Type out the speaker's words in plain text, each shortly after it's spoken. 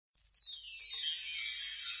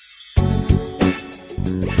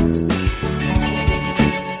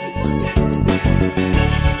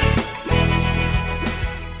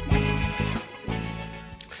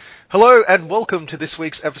Hello and welcome to this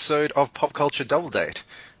week's episode of Pop Culture Double Date.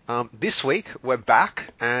 This week we're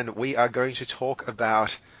back and we are going to talk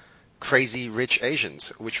about Crazy Rich Asians,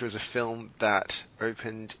 which was a film that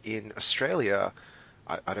opened in Australia.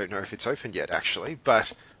 I don't know if it's opened yet actually,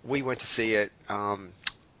 but we went to see it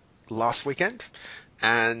last weekend,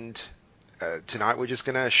 and tonight we're just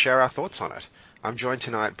going to share our thoughts on it. I'm joined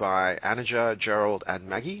tonight by Anaja, Gerald and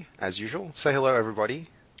Maggie, as usual. Say hello everybody.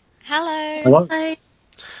 Hello. Hello. Hi.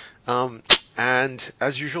 And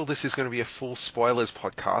as usual, this is going to be a full spoilers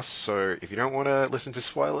podcast, so if you don't want to listen to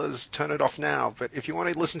spoilers, turn it off now. But if you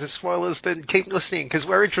want to listen to spoilers, then keep listening, because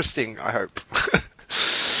we're interesting, I hope.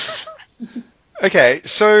 Okay,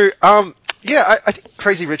 so, I think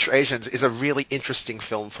Crazy Rich Asians is a really interesting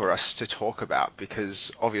film for us to talk about,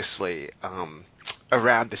 because obviously,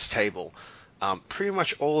 around this table, pretty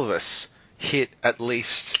much all of us hit at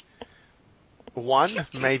least one,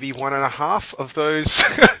 maybe 1.5 of those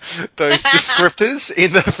descriptors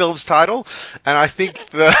in the film's title, and I think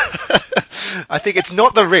it's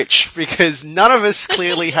not the rich, because none of us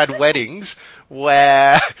clearly had weddings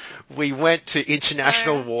where we went to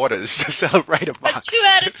international waters to celebrate a But bus. 2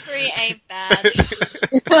 out of 3 ain't bad,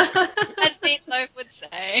 as Meatloaf would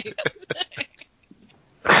say.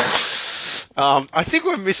 I think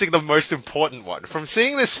we're missing the most important one. From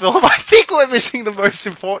seeing this film, I think we're missing the most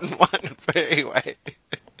important one. But anyway.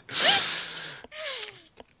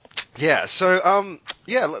 Yeah, so,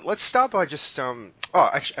 let's start by just,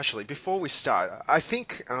 actually, before we start, I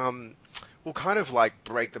think, we'll kind of,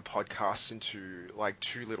 break the podcast into,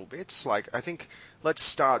 2 little bits. I think let's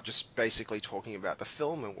start just basically talking about the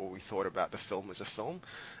film and what we thought about the film as a film.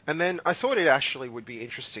 And then I thought it actually would be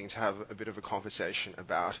interesting to have a bit of a conversation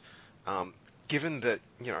about, given that,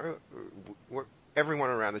 everyone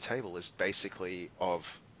around the table is basically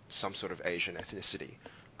of some sort of Asian ethnicity,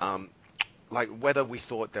 whether we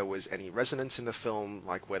thought there was any resonance in the film,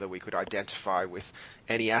 whether we could identify with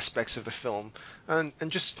any aspects of the film, and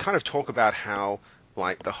just kind of talk about how,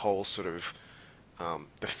 the whole sort of,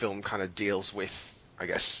 the film kind of deals with, I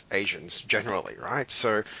guess, Asians generally, right?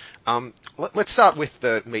 So, let's start with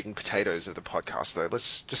the meat and potatoes of the podcast, though.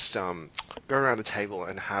 Let's just go around the table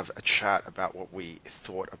and have a chat about what we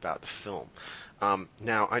thought about the film.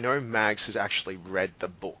 Now, I know Mags has actually read the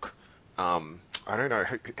book. I don't know,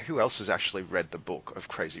 who else has actually read the book of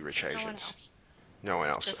Crazy Rich Asians? No one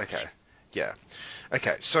else. Just okay. Yeah.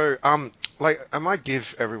 Okay, so, I might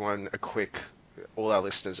give everyone all our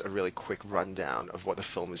listeners, a really quick rundown of what the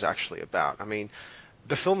film is actually about. I mean,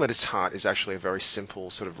 the film at its heart is actually a very simple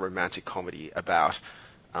sort of romantic comedy about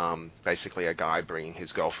basically a guy bringing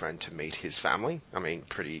his girlfriend to meet his family. I mean,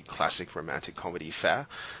 pretty classic romantic comedy fare,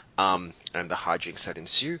 and the hijinks that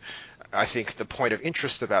ensue. I think the point of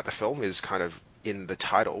interest about the film is kind of in the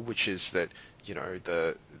title, which is that,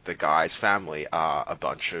 the guy's family are a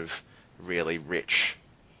bunch of really rich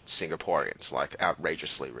Singaporeans,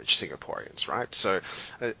 outrageously rich Singaporeans, right? So,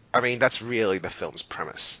 I mean, that's really the film's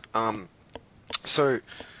premise. Who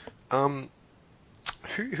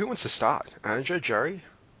wants to start? Anja, Jerry,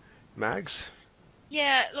 Mags?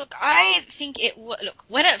 Yeah, look, I think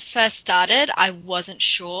when it first started, I wasn't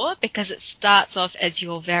sure, because it starts off as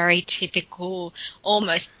your very typical,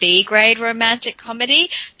 almost B-grade romantic comedy.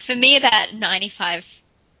 For me, about 95%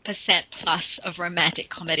 plus of romantic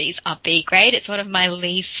comedies are B-grade. It's one of my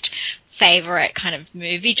least favorite kind of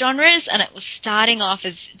movie genres, and it was starting off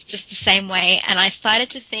as just the same way, and I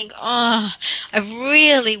started to think, I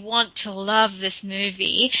really want to love this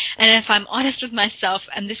movie, and if I'm honest with myself,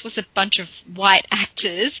 and this was a bunch of white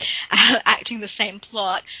actors acting the same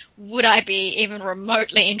plot, would I be even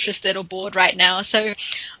remotely interested or bored right now? So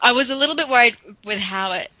I was a little bit worried with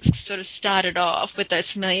how it sort of started off with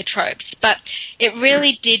those familiar tropes, but it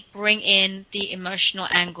really did bring in the emotional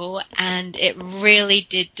angle, and it really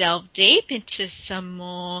did delve deep into some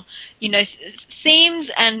more,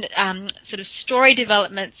 themes and sort of story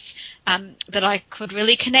developments that I could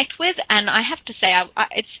really connect with. And I have to say,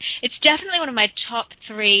 it's definitely one of my top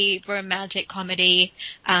 3 romantic comedy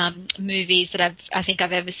movies that I think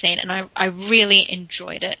I've ever seen, and I really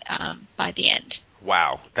enjoyed it by the end.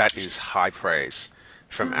 Wow, that is high praise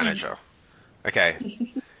from Anaja.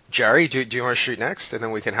 Okay. Jerry, do you want to shoot next? And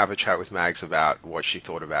then we can have a chat with Mags about what she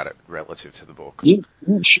thought about it relative to the book. Yeah,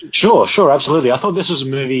 sure, absolutely. I thought this was a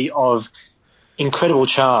movie of incredible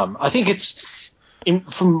charm. I think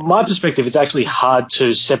from my perspective, it's actually hard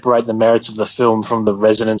to separate the merits of the film from the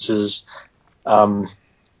resonances of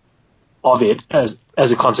it as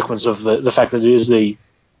a consequence of the fact that it is the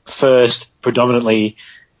first predominantly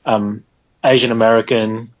Asian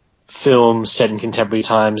American film set in contemporary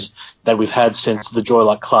times that we've had since The Joy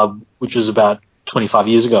Luck Club, which was about 25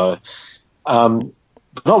 years ago.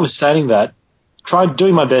 But notwithstanding that,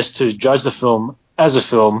 doing my best to judge the film as a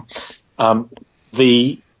film.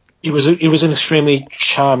 It was an extremely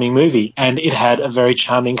charming movie, and it had a very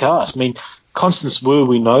charming cast. I mean, Constance Wu,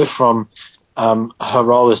 we know from her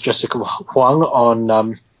role as Jessica Huang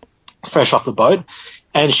on Fresh Off the Boat,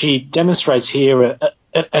 and she demonstrates here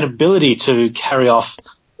an ability to carry off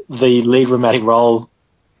the lead romantic role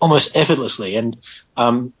almost effortlessly. And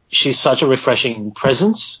she's such a refreshing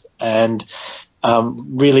presence, and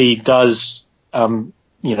really does sort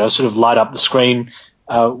of light up the screen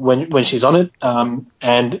when she's on it.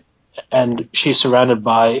 And she's surrounded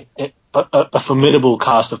by a formidable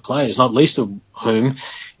cast of players, not least of whom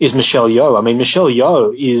is Michelle Yeoh. I mean, Michelle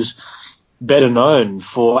Yeoh is better known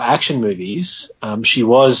for action movies. She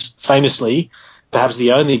was famously perhaps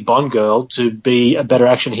the only Bond girl to be a better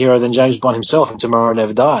action hero than James Bond himself in Tomorrow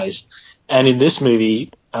Never Dies. And in this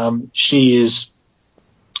movie, she is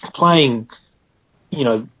playing,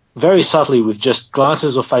 very subtly with just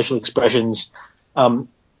glances or facial expressions,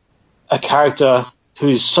 a character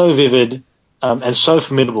who's so vivid and so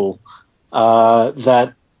formidable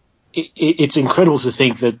that it's incredible to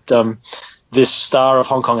think that this star of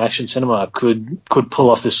Hong Kong action cinema could pull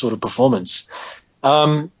off this sort of performance.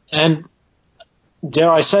 And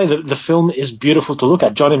dare I say that the film is beautiful to look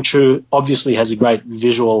at. John M. Chu obviously has a great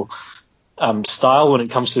visual style when it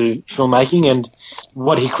comes to filmmaking, and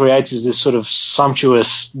what he creates is this sort of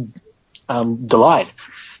sumptuous delight.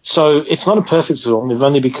 So it's not a perfect film, if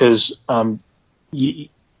only because it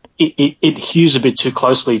hews a bit too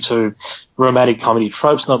closely to romantic comedy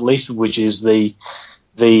tropes, not least of which is the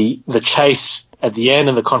chase at the end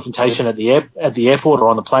and the confrontation at the airport, or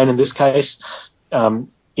on the plane in this case, in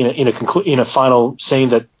a final scene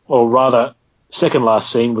that, or rather second last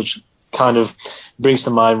scene, which kind of brings to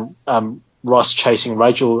mind Ross chasing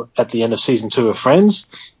Rachel at the end of season 2 of Friends.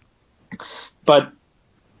 But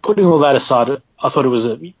putting all that aside, I thought it was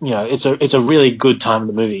it's a really good time in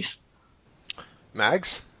the movies.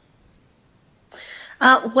 Mags?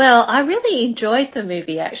 Well, I really enjoyed the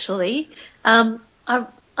movie, actually. I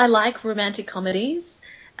like romantic comedies.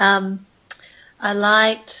 I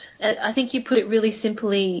think you put it really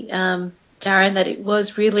simply, Darren, that it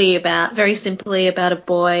was really very simply about a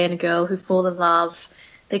boy and a girl who fall in love.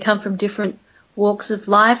 They come from different walks of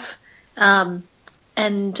life, and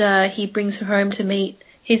he brings her home to meet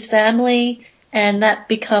his family, and that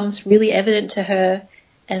becomes really evident to her.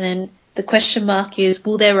 And then the question mark is,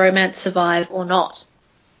 will their romance survive or not?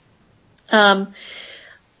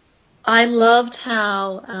 I loved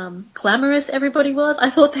how glamorous everybody was. I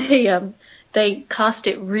thought they cast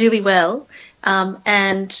it really well,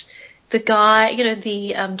 and the guy,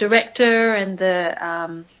 the director and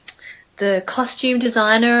the costume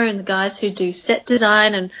designer and the guys who do set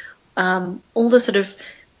design and all the sort of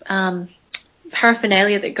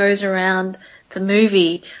paraphernalia that goes around the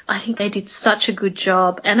movie, I think they did such a good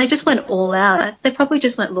job, and they just went all out. They probably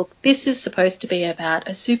just went, look, this is supposed to be about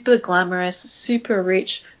a super glamorous, super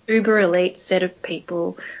rich, uber elite set of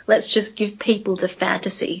people. Let's just give people the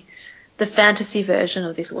fantasy version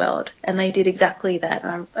of this world, and they did exactly that.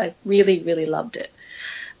 I really, really loved it.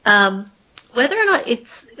 Whether or not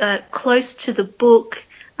it's close to the book,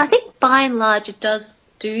 I think by and large it does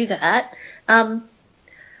do that.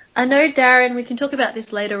 I know, Darren, we can talk about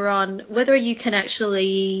this later on, whether you can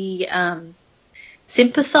actually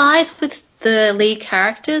sympathise with the lead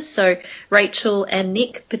characters, so Rachel and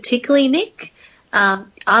Nick, particularly Nick.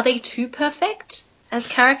 Are they too perfect as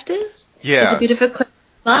characters? Yeah. There's a bit of a question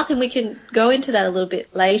mark, and we can go into that a little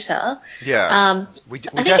bit later. Yeah, we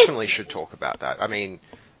definitely should talk about that. I mean,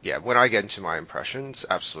 yeah, when I get into my impressions,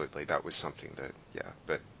 absolutely, that was something that,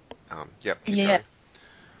 keep going.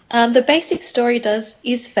 The basic story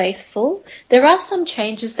is faithful. There are some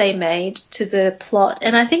changes they made to the plot,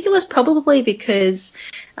 and I think it was probably because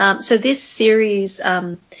so this series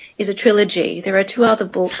is a trilogy. There are 2 other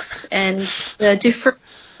books, and the different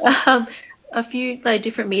a few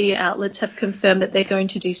different media outlets have confirmed that they're going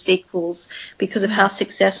to do sequels because of how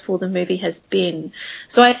successful the movie has been.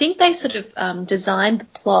 So I think they sort of designed the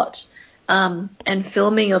plot and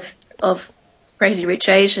filming of Crazy Rich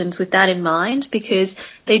Asians with that in mind, because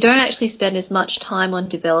they don't actually spend as much time on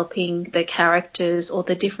developing the characters or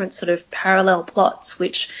the different sort of parallel plots,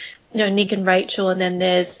 which, Nick and Rachel, and then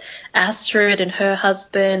there's Astrid and her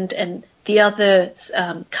husband and the other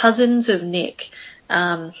cousins of Nick,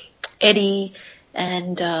 Eddie,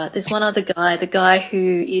 and there's one other guy, the guy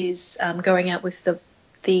who is going out with the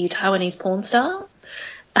Taiwanese porn star.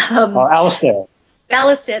 Oh, Alistair.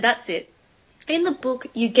 Alistair, that's it. In the book,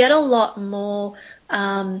 you get a lot more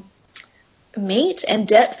meat and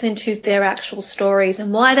depth into their actual stories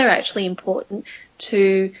and why they're actually important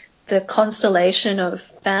to the constellation of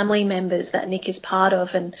family members that Nick is part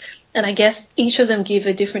of. And I guess each of them give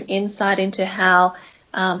a different insight into how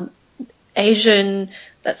Asian,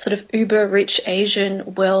 that sort of uber rich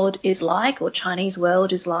Asian world is like, or Chinese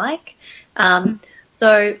world is like.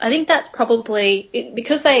 So I think that's probably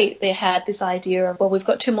because they had this idea of, well, we've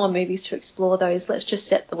got 2 more movies to explore those, let's just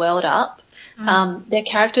set the world up. Their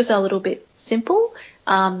characters are a little bit simple,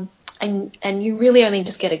 and you really only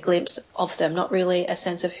just get a glimpse of them, not really a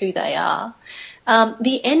sense of who they are.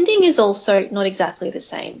 The ending is also not exactly the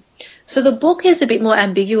same. So the book is a bit more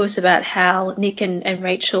ambiguous about how Nick and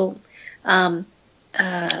Rachel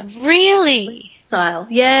Really? style.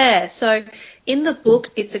 Yeah. So in the book,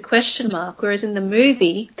 it's a question mark, whereas in the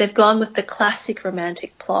movie, they've gone with the classic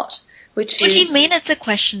romantic plot, which What is. do you mean it's a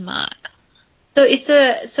question mark? So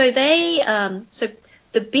so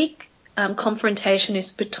the big confrontation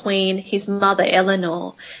is between his mother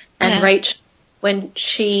Eleanor and Rachel when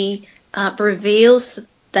she reveals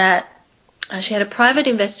that she had a private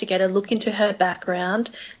investigator look into her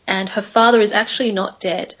background, and her father is actually not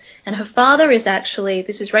dead. And her father is actually,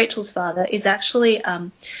 this is Rachel's father, is actually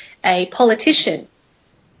a politician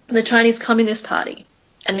in the Chinese Communist Party.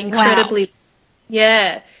 And incredibly,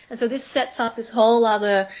 yeah. And so this sets up this whole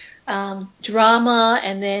other drama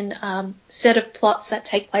and then set of plots that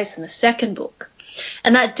take place in the second book.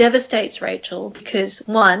 And that devastates Rachel because,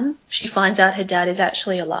 1, she finds out her dad is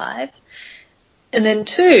actually alive. And then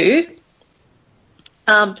 2,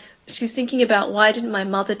 she's thinking about, why didn't my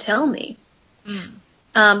mother tell me?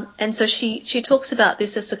 And so she talks about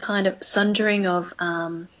this as a kind of sundering of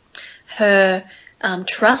her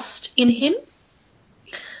trust in him.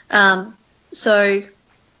 So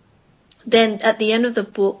then at the end of the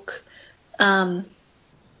book,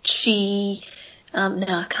 she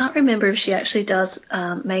now I can't remember if she actually does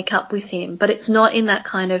make up with him, but it's not in that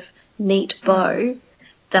kind of neat bow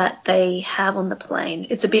that they have on the plane.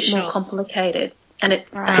 It's a bit more complicated, and it.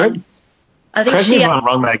 I think correct me if I'm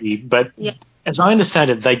wrong, Maggie, but yeah. As I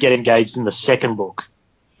understand it, they get engaged in the second book.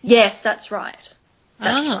 Yes, that's right.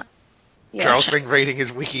 That's right. Yeah. Charles been reading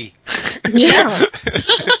his wiki. Yeah.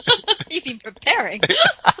 You've been preparing.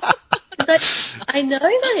 I know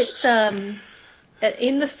that it's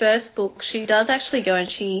in the first book she does actually go and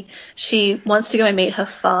she wants to go and meet her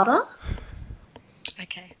father.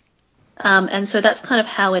 Okay. And so that's kind of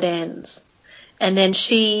how it ends. And then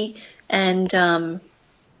she and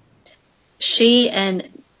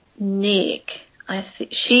Nick,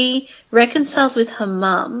 she reconciles with her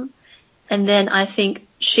mum, and then I think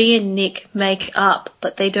she and Nick make up,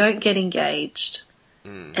 but they don't get engaged.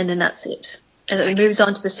 And then that's it. And then it moves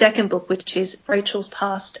on to the second book, which is Rachel's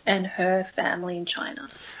past and her family in China.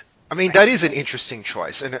 I mean, that is an interesting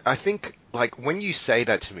choice, and I think, like, when you say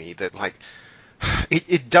that to me, that, like,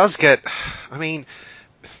 it does get, I mean,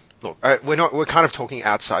 look, we're kind of talking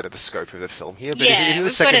outside of the scope of the film here, but yeah, in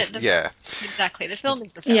the second, exactly, the film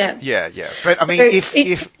is the film. Yeah. But I mean, I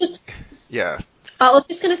was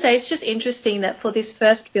just going to say, it's just interesting that for this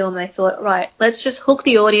first film, they thought, right, let's just hook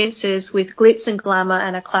the audiences with glitz and glamour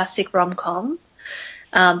and a classic rom-com,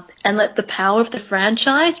 and let the power of the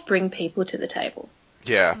franchise bring people to the table.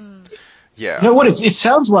 Yeah. Yeah. You know what? It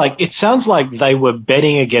sounds like they were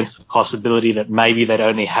betting against the possibility that maybe they'd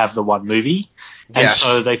only have the one movie. And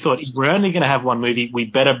so they thought, if we're only going to have one movie, we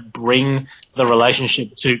better bring the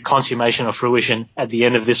relationship to consummation or fruition at the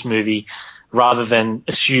end of this movie, rather than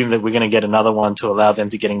assume that we're going to get another one to allow them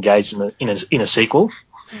to get engaged in a sequel.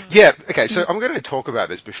 Yeah. Okay. So I'm going to talk about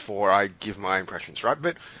this before I give my impressions, right?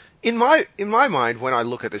 But in my mind, when I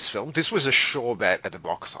look at this film, this was a sure bet at the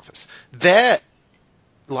box office. Their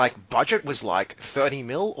budget was like 30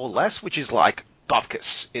 mil or less, which is like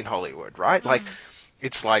bupkis in Hollywood, right? Like,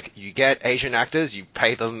 it's like you get Asian actors, you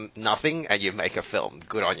pay them nothing, and you make a film.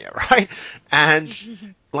 Good on you, right? And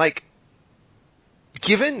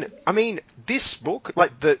this book,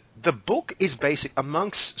 the book is basic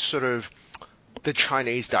amongst sort of the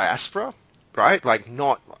Chinese diaspora, right? Like,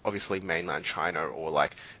 not obviously mainland China or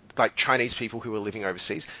like Chinese people who were living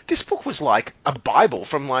overseas. This book was like a Bible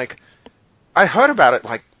from I heard about it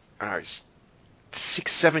I don't know,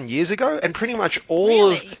 6-7 years ago, and pretty much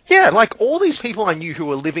all all these people I knew who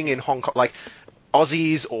were living in Hong Kong, like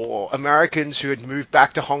Aussies or Americans who had moved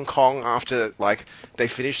back to Hong Kong after they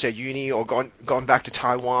finished their uni or gone back to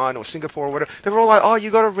Taiwan or Singapore or whatever. They were all like, "Oh,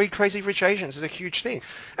 you got to read Crazy Rich Asians. It's a huge thing."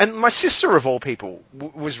 And my sister, of all people,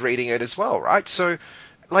 was reading it as well, right? So,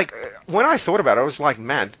 when I thought about it, I was like,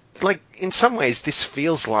 man, like in some ways this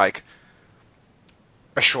feels like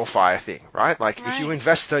a surefire thing, right? Like if you Right.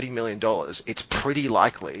 invest $30 million, it's pretty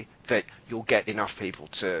likely that you'll get enough people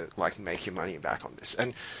to like make your money back on this.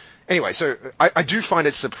 And anyway, so I do find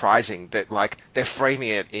it surprising that like they're framing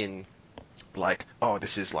it in like, oh,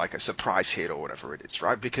 this is like a surprise hit or whatever it is,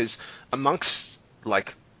 right? Because amongst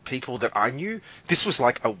like people that I knew, this was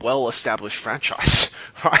like a well-established franchise,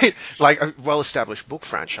 right? Like a well-established book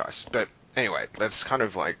franchise. But anyway, that's kind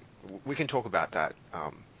of like, we can talk about that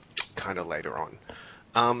kind of later on.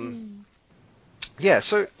 Yeah,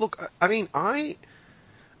 so look, I mean,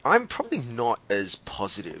 I'm probably not as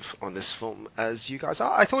positive on this film as you guys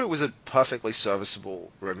are. I thought it was a perfectly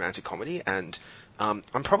serviceable romantic comedy, and I'm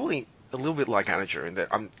probably a little bit like Anaja in that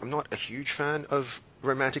I'm not a huge fan of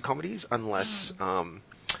romantic comedies unless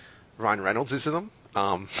Ryan Reynolds is in them.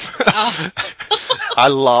 Oh. I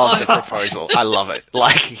love Oh. The Proposal. I love it.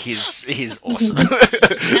 Like he's awesome.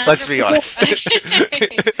 Let's be honest.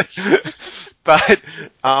 But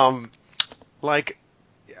like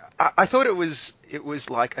I thought it was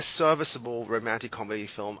like a serviceable romantic comedy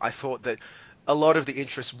film. I thought that a lot of the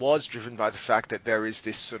interest was driven by the fact that there is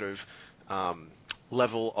this sort of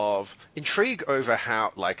level of intrigue over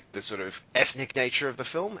how like the sort of ethnic nature of the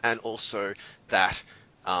film, and also that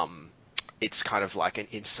it's kind of like an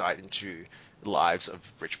insight into lives of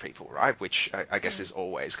rich people, right? Which I guess is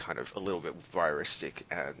always kind of a little bit voyeuristic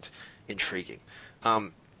and intriguing.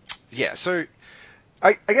 Yeah, so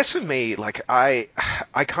I guess for me, like I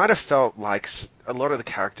kind of felt like a lot of the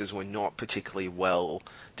characters were not particularly well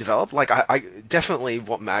developed. Like I definitely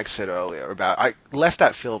what Mag said earlier about, I left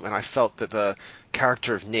that film and I felt that the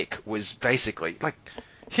character of Nick was basically like,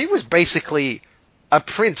 he was basically a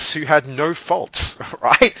prince who had no faults,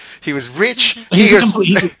 right? He was rich. He's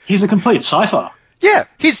a complete cipher. Yeah,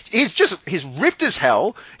 he's ripped as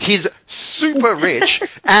hell. He's super rich,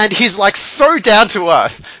 and he's like so down to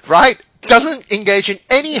earth, right? Doesn't engage in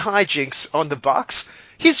any hijinks on the Bucks.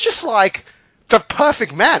 He's just like the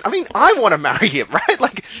perfect man. I mean, I want to marry him, right?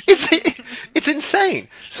 Like it's insane.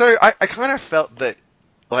 So I kind of felt that,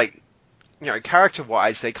 like, you know,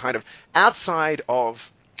 character-wise, they kind of, outside of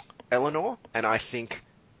Eleanor and I think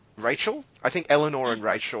Rachel. I think Eleanor and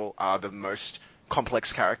Rachel are the most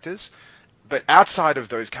complex characters. But outside of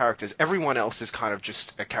those characters, everyone else is kind of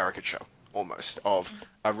just a caricature, almost, of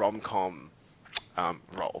a rom-com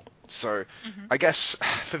role. So I guess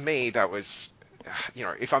for me that was, you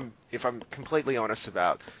know, if I'm completely honest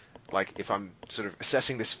about, like, if I'm sort of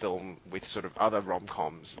assessing this film with sort of other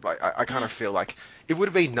rom-coms, like I kind of feel like it would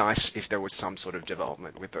have been nice if there was some sort of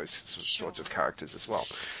development with those sorts of characters as well.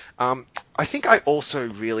 I think I also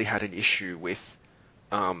really had an issue with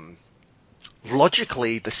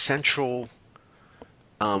logically the central,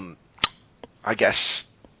 I guess,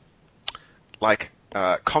 like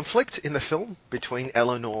conflict in the film between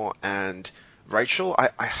Eleanor and Rachel.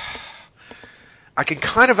 I can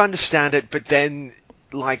kind of understand it, but then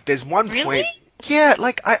like there's one Really? point, yeah,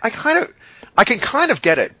 like I can kind of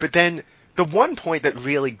get it, but then the one point that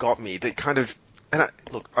really got me, that kind of, and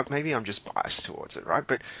look, maybe I'm just biased towards it, right?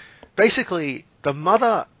 But basically, the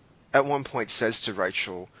mother at one point says to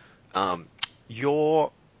Rachel,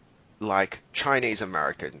 "You're like Chinese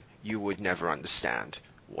American, you would never understand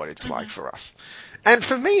what it's like for us." And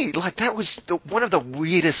for me, like, that was one of the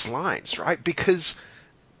weirdest lines, right? Because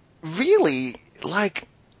really, like,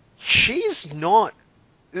 she's not.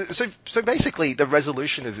 So basically, the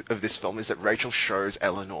resolution of this film is that Rachel shows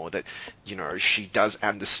Eleanor that, you know, she does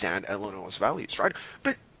understand Eleanor's values, right?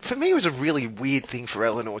 But for me, it was a really weird thing for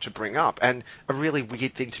Eleanor to bring up, and a really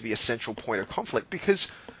weird thing to be a central point of conflict, because,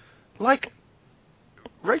 like,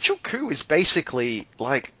 Rachel Khoo is basically,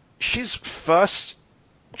 like, she's first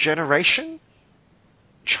generation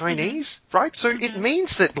Chinese, right? So it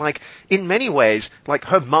means that, like, in many ways, like,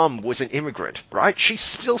 her mum was an immigrant, right? She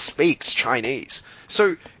still speaks Chinese.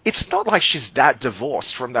 So it's not like she's that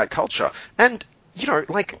divorced from that culture. And, you know,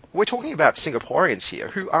 like, we're talking about Singaporeans here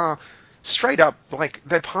who are straight up, like,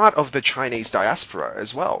 they're part of the Chinese diaspora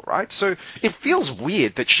as well, right? So it feels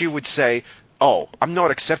weird that she would say, "Oh, I'm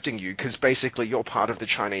not accepting you because basically you're part of the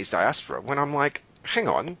Chinese diaspora," when I'm like, hang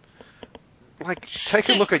on, like, take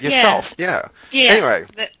a look at yourself. Yeah. Yeah. Anyway.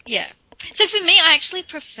 Yeah. So for me, I actually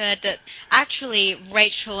preferred that actually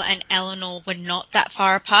Rachel and Eleanor were not that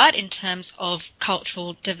far apart in terms of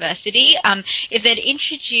cultural diversity. If they'd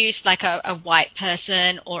introduced like a white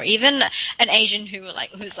person or even an Asian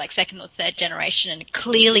who's like second or third generation and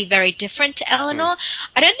clearly very different to Eleanor,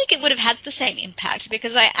 I don't think it would have had the same impact,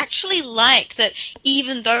 because I actually like that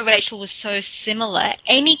even though Rachel was so similar,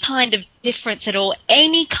 any kind of difference at all,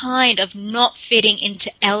 any kind of not fitting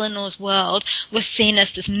into Eleanor's world was seen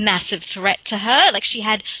as this massive threat to her. Like, she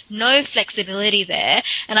had no flexibility there,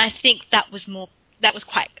 and I think that was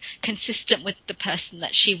quite consistent with the person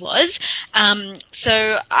that she was.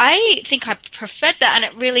 So I think I preferred that, and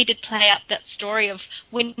it really did play out that story of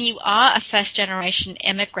when you are a first-generation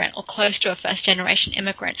immigrant or close to a first-generation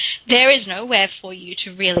immigrant, there is nowhere for you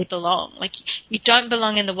to really belong. Like, you don't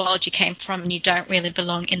belong in the world you came from, and you don't really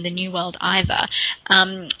belong in the new world either.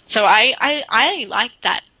 So I like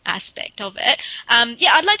that aspect of it.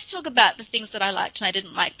 I'd like to talk about the things that I liked and I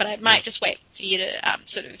didn't like, but I might just wait for you to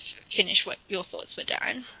sort of finish what your thoughts were,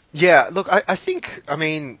 Darren. Yeah, look, I think, I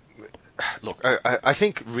mean, look, I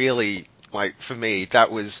think really, like, for me,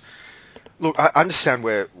 that was, look, I understand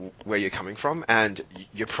where you're coming from, and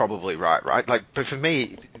you're probably right? Like, but for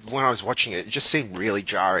me, when I was watching it, it just seemed really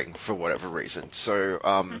jarring for whatever reason.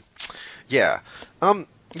 So, yeah. And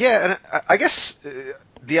I guess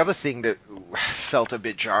the other thing that felt a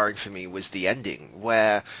bit jarring for me was the ending,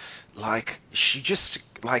 where, like, she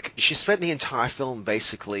spent the entire film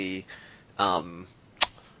basically,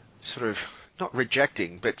 sort of not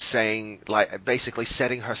rejecting, but saying, like, basically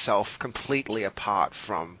setting herself completely apart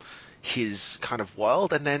from his kind of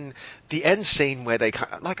world. And then the end scene where they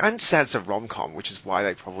kind of, like, I understand it's a rom-com, which is why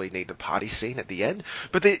they probably need the party scene at the end,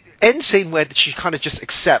 but the end scene where she kind of just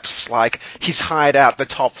accepts, like, he's hired out the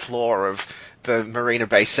top floor of the Marina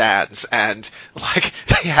Bay Sands, and, like,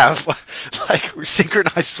 they have, like,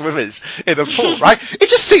 synchronized swimmers in the pool, right? It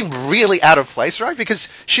just seemed really out of place, right? Because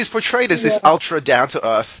she's portrayed as this ultra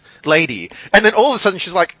down-to-earth lady, and then all of a sudden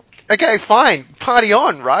she's like, okay, fine, party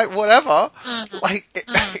on, right? Whatever.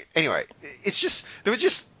 Anyway, it's just,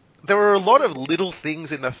 there were a lot of little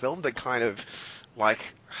things in the film that kind of,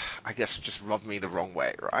 like, I guess just rubbed me the wrong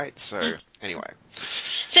way, right? So, anyway.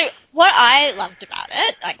 So what I loved about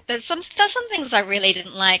it, like, there's some things I really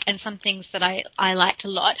didn't like, and some things that I liked a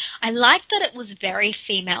lot. I liked that it was very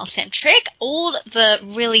female centric. All the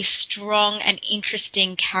really strong and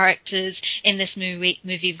interesting characters in this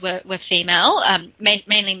movie were female,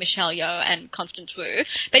 mainly Michelle Yeoh and Constance Wu,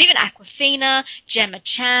 but even Awkwafina, Gemma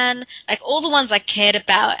Chan, like, all the ones I cared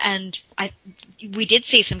about, and we did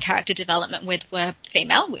see some character development were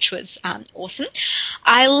female, which was awesome.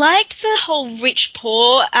 I liked the whole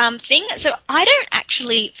rich-poor thing. So I don't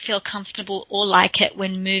actually feel comfortable or like it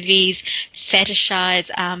when movies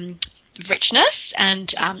fetishize richness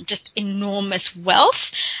and just enormous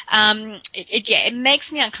wealth. It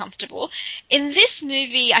makes me uncomfortable. In this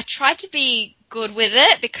movie, I tried to be good with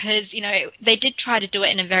it because, you know, they did try to do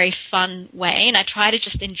it in a very fun way, and I try to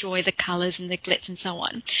just enjoy the colors and the glitz and so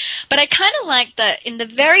on. But I kind of like that in the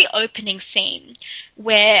very opening scene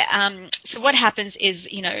where, so what happens is,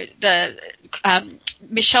 you know, the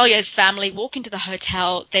Michelle Yeoh's family walk into the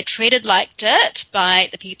hotel. They're treated like dirt by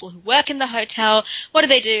the people who work in the hotel. What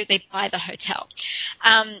do? They buy the hotel.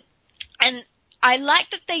 And I like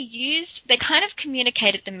that they kind of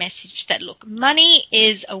communicated the message that, look, money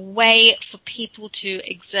is a way for people to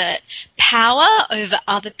exert power over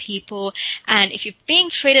other people, and if you're being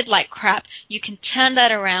treated like crap, you can turn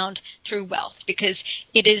that around through wealth, because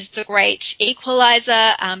it is the great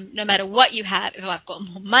equalizer. No matter what you have, if I've got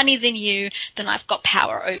more money than you, then I've got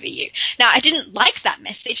power over you. Now, I didn't like that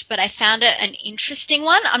message, but I found it an interesting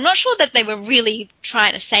one. I'm not sure that they were really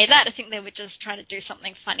trying to say that. I think they were just trying to do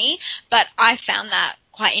something funny, but I found that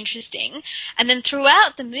quite interesting. And then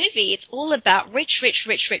throughout the movie, it's all about rich,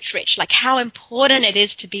 like how important it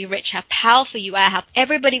is to be rich, how powerful you are, how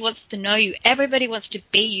everybody wants to know you, everybody wants to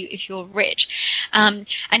be you if you're rich, and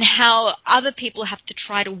how other people have to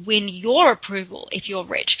try to win your approval if you're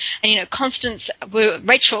rich. And, you know,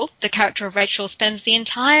 Rachel, the character of Rachel, spends the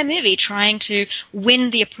entire movie trying to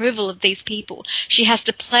win the approval of these people. She has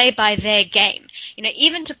to play by their game. You know,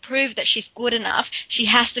 even to prove that she's good enough, she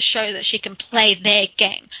has to show that she can play their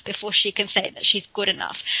game before she can say that she's good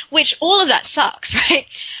enough, which all of that sucks, right?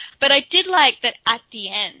 But I did like that at the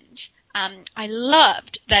end. I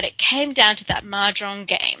loved that it came down to that mahjong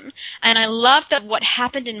game, and I loved that what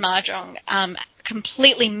happened in mahjong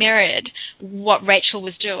completely mirrored what Rachel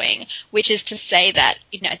was doing, which is to say that,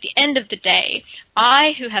 you know, at the end of the day,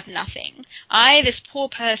 I who have nothing, I, this poor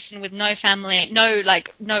person with no family,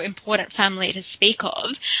 no important family to speak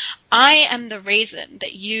of, I am the reason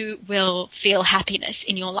that you will feel happiness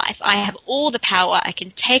in your life. I have all the power. I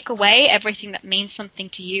can take away everything that means something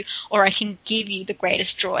to you, or I can give you the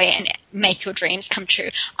greatest joy and make your dreams come true.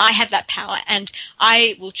 I have that power, and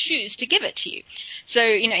I will choose to give it to you. So,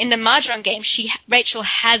 in the Mahjong game, Rachel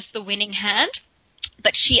has the winning hand,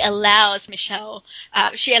 but she allows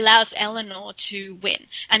Eleanor to win.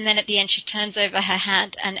 And then at the end, she turns over her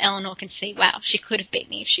hand, and Eleanor can see, wow, she could have beat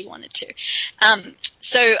me if she wanted to.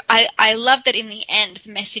 So I love that in the end,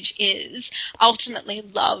 the message is ultimately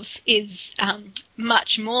love is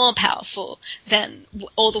much more powerful than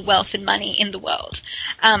all the wealth and money in the world.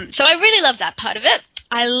 So I really love that part of it.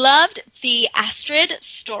 I loved the Astrid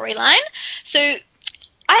storyline. So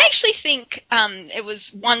I actually think it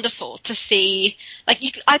was wonderful to see,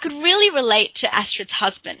 I could really relate to Astrid's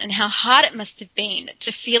husband and how hard it must have been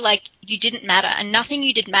to feel like you didn't matter and nothing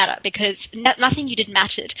you did mattered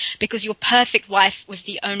because your perfect wife was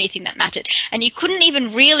the only thing that mattered. And you couldn't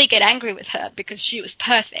even really get angry with her because she was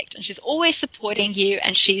perfect and she's always supporting you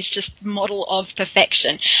and she's just model of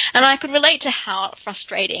perfection. And I could relate to how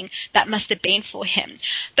frustrating that must have been for him.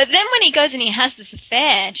 But then when he goes and he has this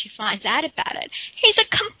affair and she finds out about it, he's a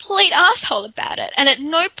complete asshole about it, and at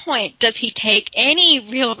no point does he take any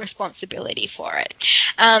real responsibility for it.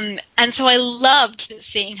 And so I loved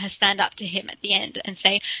seeing her stand up to him at the end and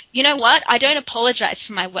say, you know what, I don't apologize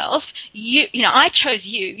for my wealth. I chose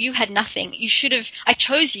you. You had nothing. I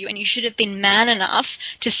chose you, and you should have been man enough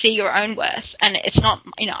to see your own worth. And it's not,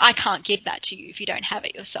 I can't give that to you if you don't have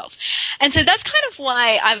it yourself. And so that's kind of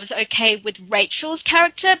why I was okay with Rachel's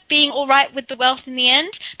character being all right with the wealth in the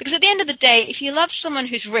end, because at the end of the day, if you love someone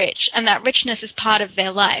who's rich and that richness is part of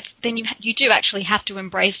their life, then you do actually have to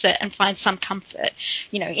embrace it and find some comfort,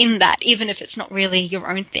 in that, even if it's not really your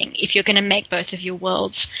own thing, if you're going to make both of your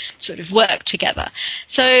worlds sort of work together.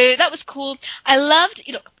 So that was cool. I loved,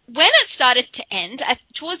 when it started to end,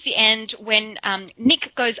 towards the end, when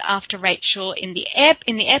Nick goes after Rachel in the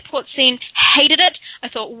airport scene, hated it. I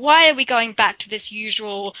thought, why are we going back to this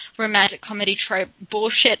usual romantic comedy trope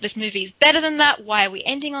bullshit? This movie is better than that. Why are we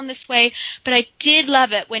ending on this way? But I did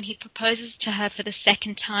love it when he proposes to her for the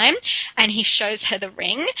second time and he shows her the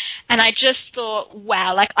ring. And I just thought,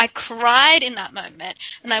 wow, I cried in that moment.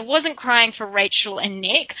 And I wasn't crying for Rachel and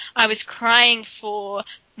Nick. I was crying for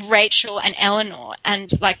Rachel and Eleanor, and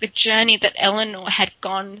the journey that Eleanor had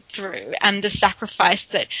gone through and the sacrifice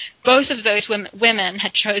that both of those women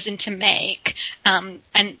had chosen to make, and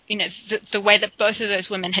the way that both of those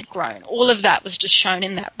women had grown. All of that was just shown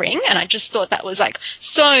in that ring, and I just thought that was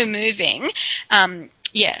so moving. I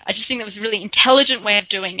just think that was a really intelligent way of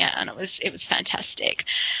doing it, and it was fantastic.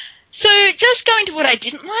 So just going to what I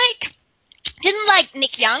didn't like. Didn't like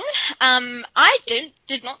Nick Young. I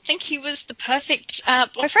did not think he was the perfect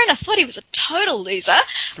boyfriend. I thought he was a total loser.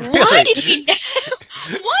 Really? Why did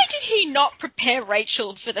he not prepare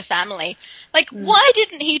Rachel for the family? Why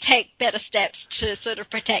didn't he take better steps to sort of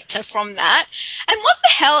protect her from that? And what the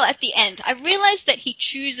hell at the end? I realized that he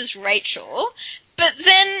chooses Rachel, but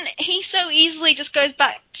then he so easily just goes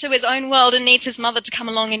back to his own world and needs his mother to come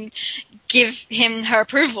along and give him her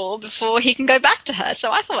approval before he can go back to her.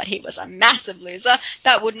 So I thought he was a massive loser.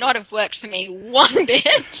 That would not have worked for me one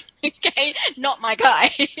bit. Okay, not my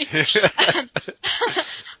guy.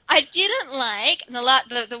 I didn't like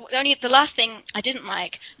the last thing I didn't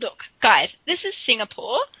like. Look, guys, this is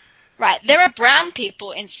Singapore, right? There are brown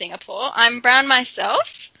people in Singapore. I'm brown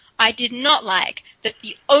myself. I did not like that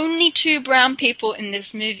the only two brown people in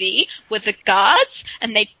this movie were the guards,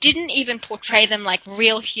 and they didn't even portray them like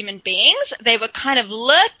real human beings. They were kind of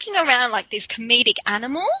lurking around like these comedic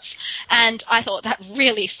animals, and I thought that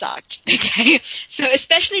really sucked. Okay, so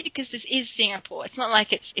especially because this is Singapore, it's not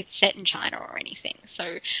like it's set in China or anything.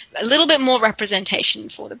 So a little bit more representation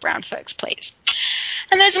for the brown folks, please.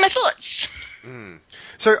 And those are my thoughts.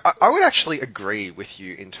 So I would actually agree with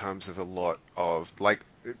you in terms of a lot of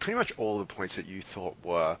pretty much all the points that you thought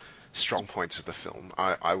were strong points of the film.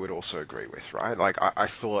 I would also agree with, right? I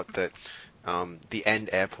thought that the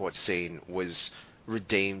end airport scene was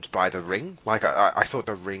redeemed by the ring. I thought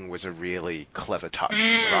the ring was a really clever touch,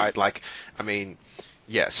 right?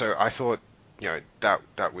 So I thought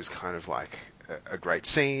that was kind of a great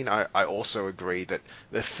scene. I also agree that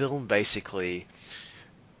the film basically.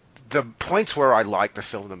 The points where I liked the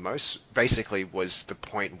film the most basically was the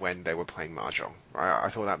point when they were playing Mahjong. Right? I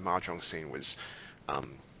thought that Mahjong scene was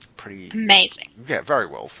pretty amazing. Yeah, very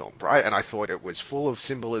well filmed, right? And I thought it was full of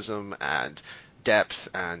symbolism and depth.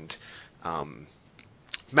 And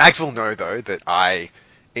Mags will know though that I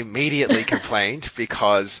immediately complained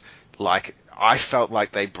because, like, I felt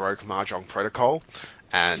like they broke Mahjong protocol,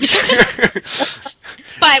 and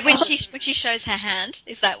But when she shows her hand,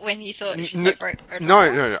 is that when you thought they broke protocol?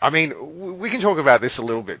 No. I mean, we can talk about this a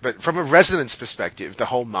little bit, but from a resonance perspective, the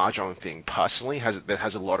whole Mahjong thing personally has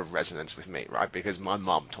a lot of resonance with me, right? Because my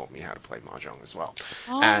mum taught me how to play Mahjong as well,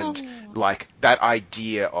 and like that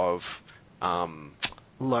idea of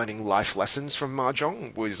learning life lessons from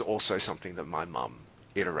Mahjong was also something that my mum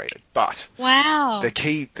iterated. But Wow. the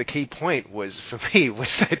key point was for me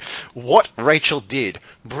was that what Rachel did,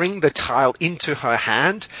 bring the tile into her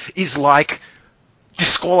hand, is like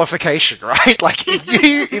disqualification, right? Like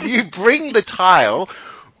if you bring the tile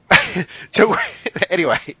to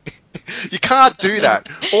anyway, you can't do that.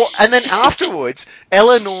 And then afterwards,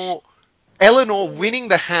 Eleanor winning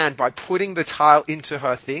the hand by putting the tile into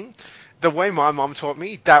her thing. The way my mom taught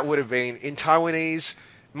me, that would have been in Taiwanese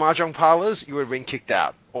mahjong parlors, you would have been kicked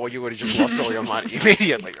out, or you would have just lost all your money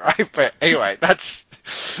immediately, right? But anyway,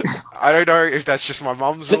 I don't know if that's just my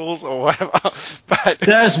mom's rules or whatever. But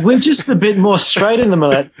Daz, we're just a bit more straight in the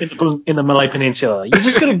Malay Peninsula. You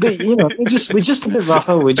just got to be, we're just a bit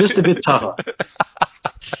rougher. We're just a bit tougher.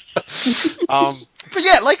 But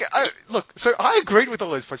yeah, like, look, so I agreed with all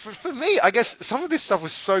those points. But for me, I guess some of this stuff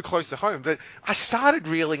was so close to home that I started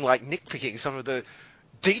really, like, nitpicking some of the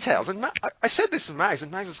details. And I said this to Mags,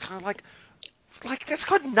 and Mags was kind of like, that's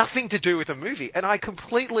got nothing to do with the movie. And I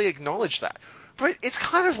completely acknowledge that. But it's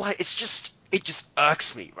kind of like, it just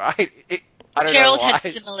irks me, right? I don't Gerald know why.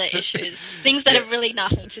 had similar issues. Things that have really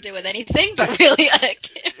nothing to do with anything, but really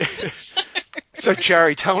irked him. So,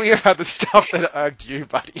 Jerry, tell me about the stuff that irked you,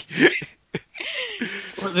 buddy.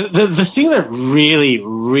 Well, the thing that really,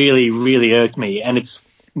 really, really irked me, and it's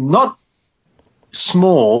not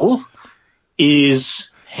small, is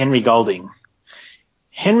Henry Golding.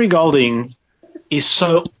 Henry Golding is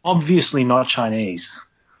so obviously not Chinese.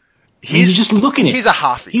 You just look at him. He's a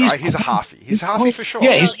halfie, right? He's a halfie. He's a halfie for sure.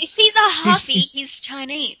 Yeah, Well, if he's a halfie, he's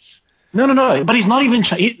Chinese. No, but he's not even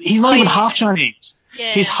he's not even half Chinese.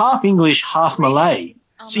 Yeah. He's half English, half Malay.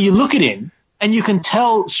 So you look at him and you can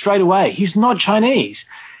tell straight away he's not Chinese.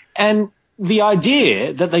 And the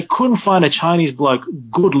idea that they couldn't find a Chinese bloke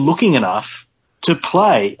good looking enough to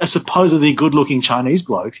play a supposedly good looking Chinese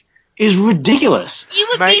bloke is ridiculous. You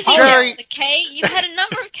were Mate, busy, Jerry. okay? You had a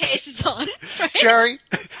number of cases on, right? Jerry,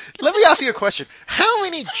 let me ask you a question. How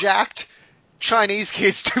many jacked Chinese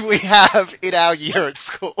kids do we have in our year at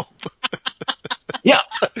school? Yeah,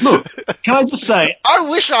 look, can I just say, I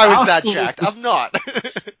wish I was Our that school jacked. was- I'm not.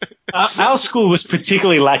 our school was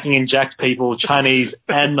particularly lacking in jacked people, Chinese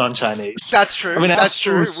and non-Chinese. That's true. I mean, our That's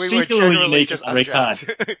school true. was We were singularly generally unique just in that regard.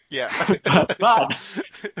 unjacked. Yeah.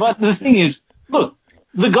 But the thing is, look,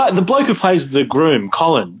 the bloke who plays the groom,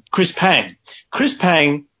 Colin, Chris Pang. Chris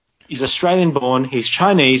Pang is Australian born. He's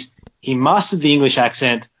Chinese. He mastered the English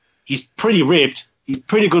accent. He's pretty ripped. He's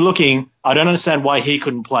pretty good looking. I don't understand why he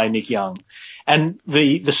couldn't play Nick Young. And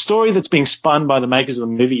the story that's being spun by the makers of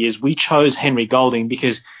the movie is we chose Henry Golding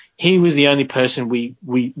because he was the only person we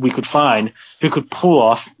could find who could pull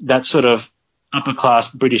off that sort of upper class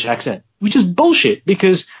British accent, which is bullshit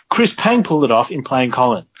because Chris Pang pulled it off in playing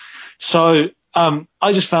Colin. So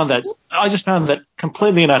I just found that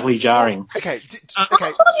completely and utterly jarring. Okay. I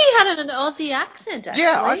Okay. thought he had an Aussie accent, actually.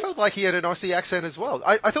 Yeah, I felt like he had an Aussie accent as well.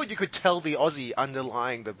 I thought you could tell the Aussie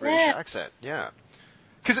underlying the British accent. Yeah.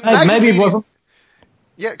 Because Maybe it wasn't.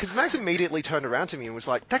 Yeah, because Max immediately turned around to me and was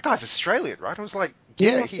like, "That guy's Australian, right?" I was like,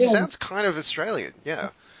 "Yeah, he sounds kind of Australian." Yeah.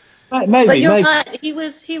 Maybe. But you're right. He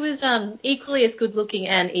was equally as good looking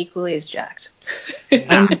and equally as jacked. He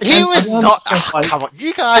was not. Come on,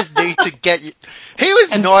 you guys need to get. He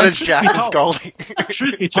was not as jacked as Golding.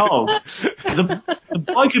 Truth be told, the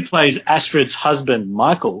bloke who plays Astrid's husband,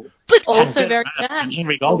 Michael, Also had very better jacked. than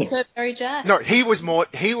Henry Golding. Also very jacked. No, he was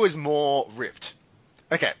more ripped.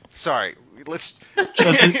 Okay, sorry. Let's. There's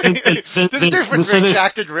There's a difference between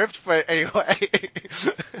jacked and ripped, but anyway.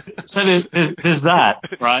 So there's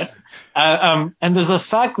that, right? And there's the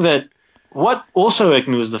fact that what also irked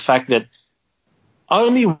me was the fact that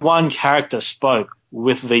only one character spoke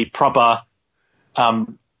with the proper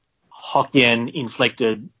Hokkien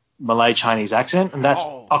inflected Malay Chinese accent, and that's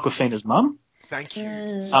Awkwafina's mum. Thank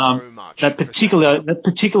you so much. That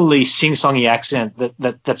particularly sing-songy accent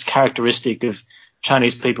that's characteristic of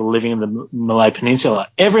Chinese people living in the Malay Peninsula.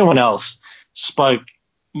 Everyone else spoke,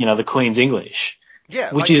 the Queen's English.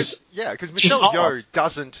 Yeah, which because Michelle Yeoh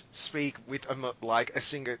doesn't speak with a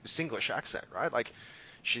Singlish accent, right? Like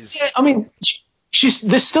she's. Yeah, I mean,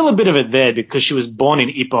 there's still a bit of it there because she was born in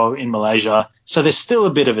Ipoh in Malaysia, so there's still a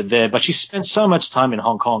bit of it there. But she spent so much time in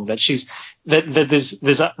Hong Kong that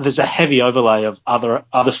there's a heavy overlay of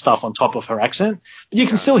other stuff on top of her accent. But you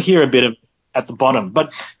can still hear a bit of at the bottom.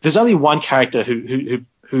 But there's only one character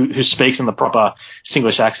who speaks in the proper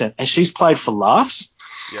Singlish accent, and she's played for laughs.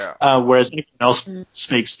 Yeah. Whereas everyone else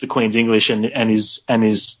speaks the Queen's English and is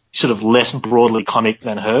sort of less broadly comic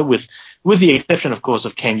than her, with the exception, of course,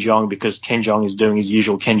 of Ken Jeong, because Ken Jeong is doing his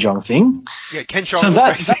usual Ken Jeong thing. Yeah, Ken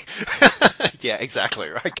Jeong. Yeah, exactly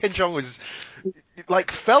right. Ken Jeong was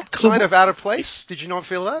felt kind of out of place. Did you not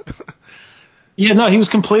feel that? Yeah, no, he was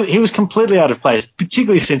completely out of place,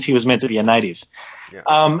 particularly since he was meant to be a native.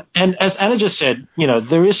 Yeah. And as Anna just said,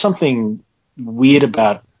 there is something weird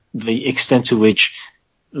about the extent to which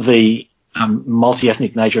the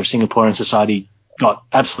multi-ethnic nature of Singaporean society got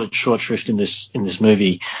absolute short shrift in this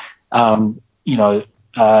movie. The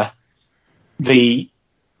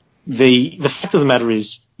fact of the matter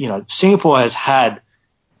is, Singapore has had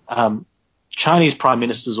Chinese prime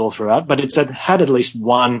ministers all throughout, but it's had at least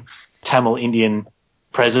one Tamil Indian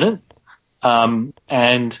president,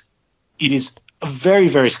 and it is a very,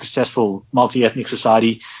 very successful multi-ethnic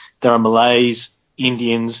society. There are Malays,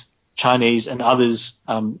 Indians, Chinese, and others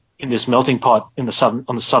in this melting pot on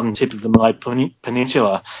the southern tip of the Malay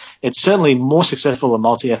Peninsula. It's certainly more successful a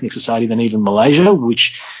multi-ethnic society than even Malaysia,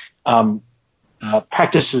 which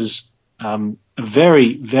practices a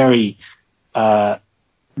very, very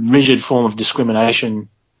rigid form of discrimination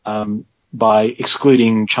by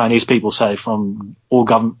excluding Chinese people, say, from all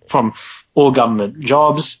government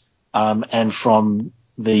jobs and from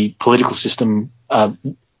the political system.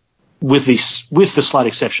 With the slight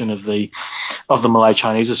exception of the Malay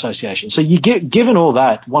Chinese Association. So given all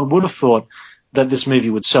that, one would have thought that this movie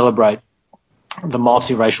would celebrate the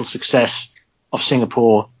multiracial success of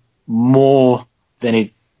Singapore more than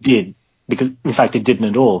it did, because in fact it didn't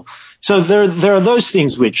at all. So there are those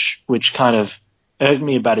things which kind of irked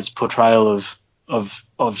me about its portrayal of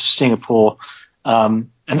Singapore, and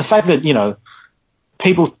the fact that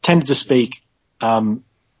people tended to speak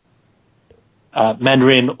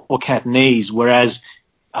Mandarin or Cantonese, whereas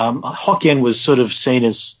Hokkien was sort of seen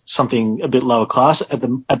as something a bit lower class. At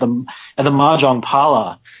the mahjong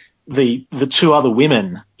parlor, the two other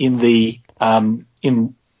women at the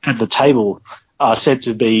table are said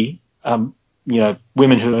to be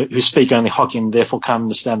women who speak only Hokkien, therefore can't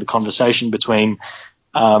understand the conversation between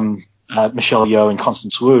Michelle Yeoh and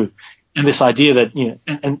Constance Wu. And this idea that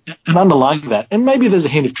and underlying that, and maybe there's a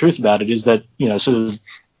hint of truth about it, is that sort of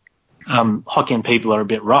Hokkien people are a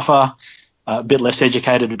bit rougher, a bit less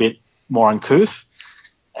educated, a bit more uncouth.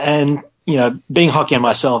 And, being Hokkien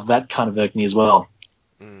myself, that kind of irked me as well.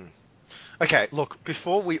 Okay, look,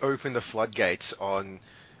 before we open the floodgates on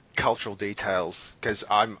cultural details, because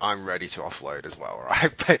I'm ready to offload as well,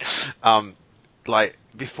 right? But,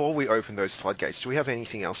 before we open those floodgates, do we have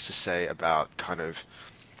anything else to say about kind of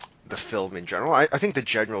the film in general? I think the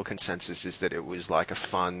general consensus is that it was like a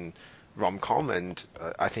fun rom-com, and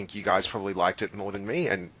I think you guys probably liked it more than me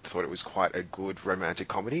and thought it was quite a good romantic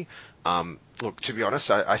comedy. Look, to be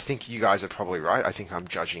honest, I think you guys are probably right. I think I'm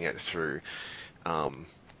judging it through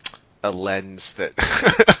a lens that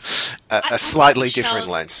a slightly different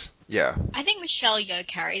lens. Yeah. I think Michelle Yeoh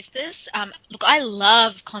carries this. Look, I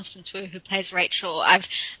love Constance Wu, who plays Rachel.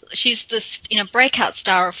 She's this, breakout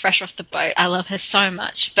star of Fresh Off the Boat. I love her so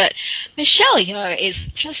much. But Michelle Yeoh is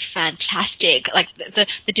just fantastic. Like the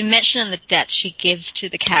dimension and the depth she gives to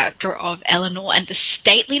the character of Eleanor, and the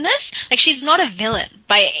stateliness. Like, she's not a villain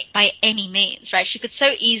by any means, right? She could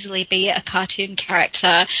so easily be a cartoon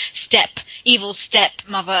character, evil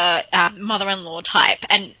stepmother, mother-in-law type,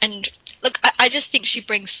 and look, I just think she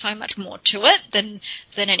brings so much more to it than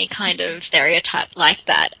any kind of stereotype like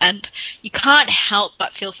that. And you can't help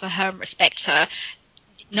but feel for her and respect her,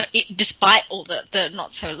 despite all the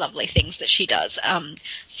not so lovely things that she does.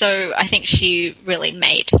 So I think she really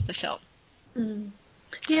made the film.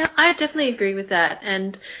 Yeah, I definitely agree with that.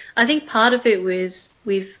 And I think part of it was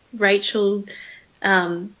with Rachel,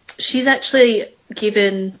 she's actually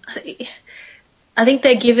given... I think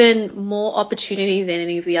they're given more opportunity than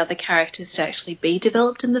any of the other characters to actually be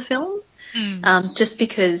developed in the film. Just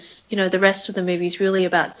because, the rest of the movie is really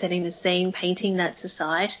about setting the scene, painting that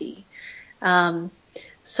society.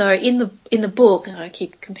 So in the book, and I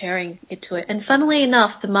keep comparing it to it, and funnily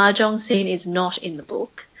enough, the mahjong scene is not in the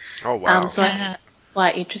book. Oh, wow. So I think it's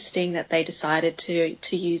quite interesting that they decided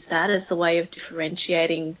to use that as the way of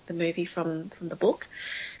differentiating the movie from the book.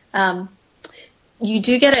 You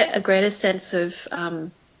do get a greater sense of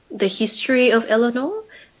the history of Eleanor,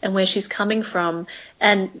 and where she's coming from.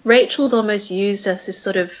 And Rachel's almost used as this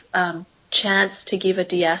sort of chance to give a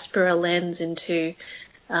diaspora lens into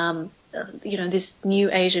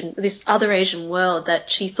this other Asian world that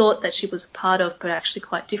she thought that she was a part of, but actually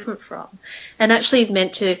quite different from, and actually is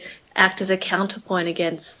meant to act as a counterpoint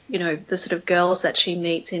against, the sort of girls that she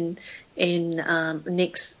meets in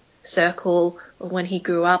Nick's circle when he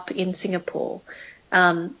grew up in Singapore.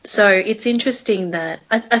 So it's interesting that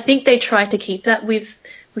I think they tried to keep that with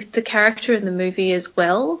the character in the movie as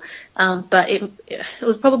well, but it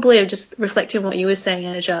was probably, just reflecting on what you were saying,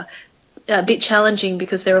 Anaja, a bit challenging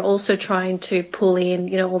because they were also trying to pull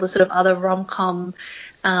in, all the sort of other rom-com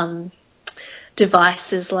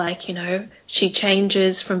devices, like, she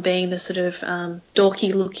changes from being the sort of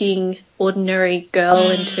dorky-looking ordinary girl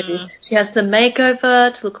into, she has the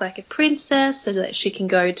makeover to look like a princess so that she can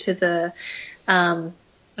go to the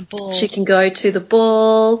ball. She can go to the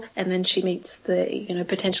ball, and then she meets the,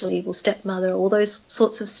 potential evil stepmother, all those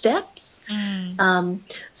sorts of steps.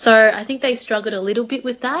 So I think they struggled a little bit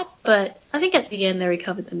with that, but I think at the end they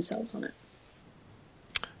recovered themselves on it.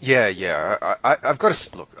 Yeah. I've got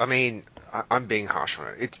to look. I mean, I'm being harsh on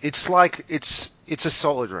it. It's like it's a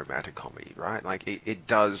solid romantic comedy, right? Like it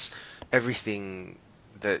does everything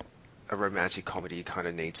that a romantic comedy kind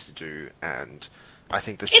of needs to do, and I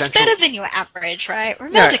think it's better than your average, right?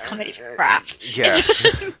 Romantic comedy's crap. Yeah.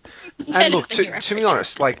 And look, to be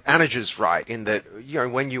honest, like, Anaja's right in that,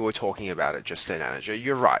 when you were talking about it just then, Anaja,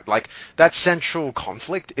 you're right. Like, that central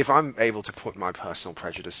conflict, if I'm able to put my personal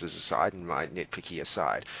prejudices aside and my nitpicky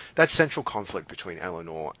aside, that central conflict between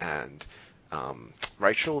Eleanor and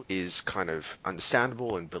Rachel is kind of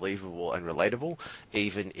understandable and believable and relatable,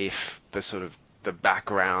 even if the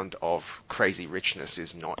background of crazy richness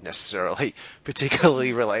is not necessarily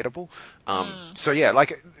particularly relatable. So yeah,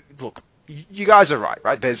 like, look, you guys are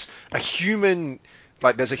right? There's a humorous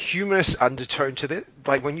undertone to it.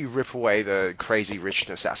 Like, when you rip away the crazy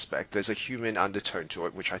richness aspect, there's a human undertone to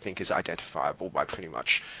it, which I think is identifiable by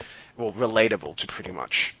relatable to pretty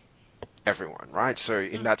much everyone, right? So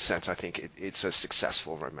in that sense, I think it's a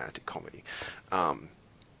successful romantic comedy. It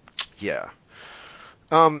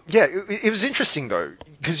was interesting, though,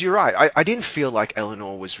 because you're right. I didn't feel like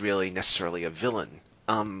Eleanor was really necessarily a villain.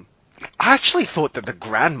 I actually thought that the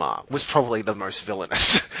grandma was probably the most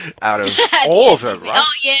villainous out of all of them, right?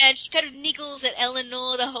 Oh, yeah, and she kind of niggles at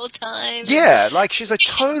Eleanor the whole time. Yeah, like, she's a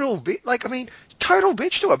total total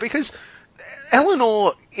bitch to her, because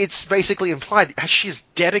Eleanor, it's basically implied she's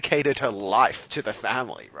dedicated her life to the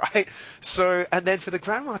family, right? So, and then for the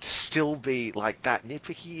grandma to still be, like, that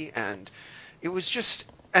nitpicky, and it was just...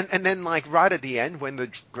 And then, like, right at the end, when the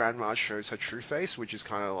grandma shows her true face, which is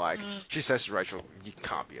kind of like, she says to Rachel, you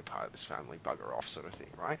can't be a part of this family, bugger off, sort of thing,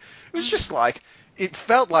 right? It was just like, it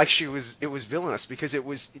felt like it was villainous, because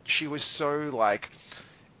she was so, like,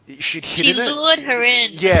 she'd hidden it. She lured her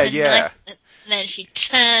in. Yeah. Niceness, and then she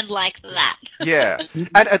turned like that. Yeah.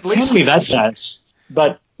 And at least... Not only that, Jazz,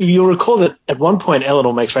 but you'll recall that at one point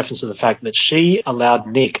Eleanor makes reference to the fact that she allowed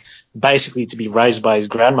Nick basically to be raised by his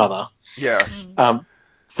grandmother. Yeah.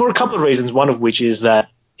 For a couple of reasons, one of which is that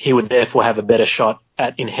he would therefore have a better shot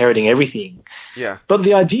at inheriting everything. Yeah. But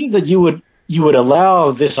the idea that you would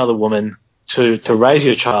allow this other woman to raise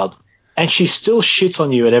your child, and she still shits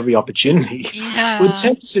on you at every opportunity, would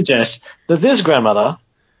tend to suggest that this grandmother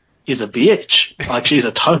is a bitch. Like, she's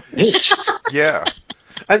a total bitch. Yeah.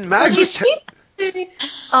 And Mags was...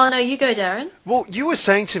 Oh, no, you go, Darren. Well, you were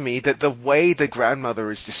saying to me that the way the grandmother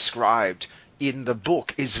is described in the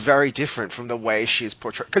book is very different from the way she is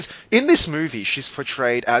portrayed. Because in this movie, she's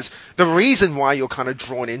portrayed as... The reason why you're kind of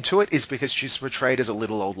drawn into it is because she's portrayed as a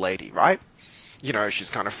little old lady, right?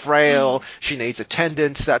 She's kind of frail, she needs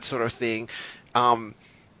attendance, that sort of thing. And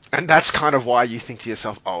that's kind of why you think to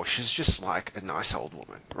yourself, oh, she's just like a nice old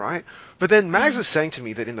woman, right? But then Mags was saying to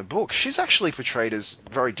me that in the book, she's actually portrayed as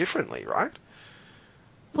very differently, right?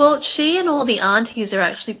 Well, she and all the aunties are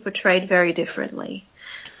actually portrayed very differently.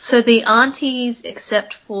 So the aunties,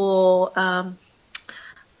 except for, I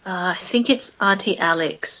think it's Auntie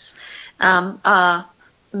Alex, are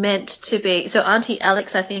meant to be... So Auntie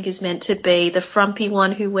Alex, I think, is meant to be the frumpy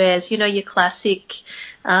one who wears, your classic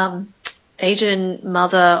older Asian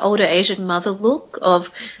mother look of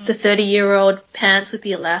the 30-year-old pants with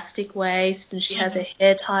the elastic waist, and she has her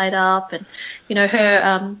hair tied up, and,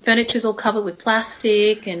 her furniture's all covered with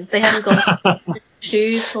plastic, and they haven't got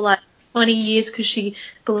shoes for, like, 20 years because she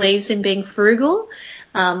believes in being frugal,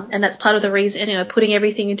 and that's part of the reason, putting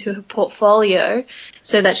everything into her portfolio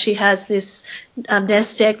so that she has this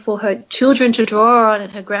nest egg for her children to draw on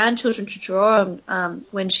and her grandchildren to draw on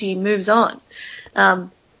when she moves on.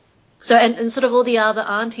 So and sort of all the other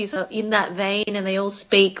aunties are in that vein, and they all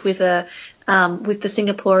speak with the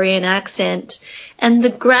Singaporean accent. And the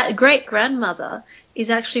great grandmother is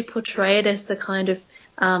actually portrayed as the kind of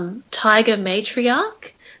tiger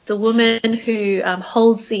matriarch, the woman who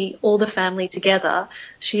holds all the family together.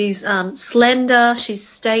 She's slender, she's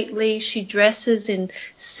stately, she dresses in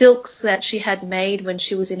silks that she had made when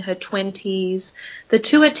she was in her 20s. The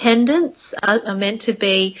two attendants are meant to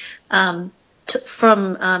be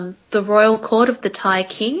from the royal court of the Thai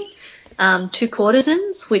king, two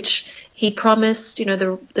courtesans, which he promised,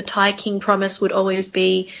 the Thai king promised would always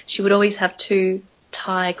be, she would always have two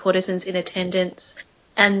Thai courtesans in attendance.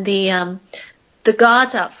 And the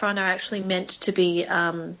guards out front are actually meant to be,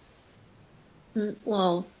 not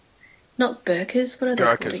burkas. What are they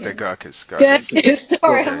called again? They're Gurkhas. Gurkhas.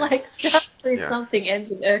 Sorry, Okay. I'm like stuck with Yeah. something ends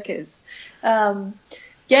with urkas.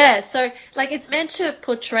 So like it's meant to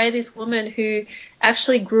portray this woman who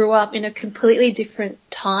actually grew up in a completely different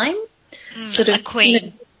time. A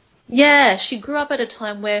queen. She grew up at a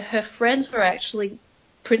time where her friends were actually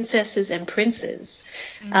princesses and princes.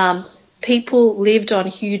 People lived on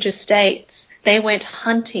huge estates. They went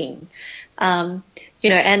hunting. And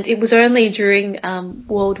it was only during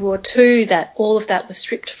World War II that all of that was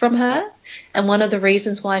stripped from her. And one of the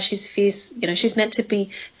reasons why she's fierce, she's meant to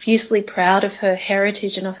be fiercely proud of her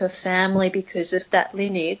heritage and of her family because of that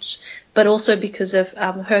lineage, but also because of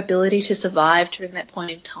her ability to survive during that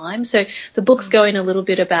point in time. So the book's going a little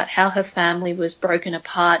bit about how her family was broken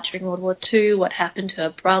apart during World War II, what happened to her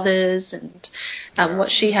brothers, and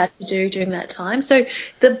what she had to do during that time. So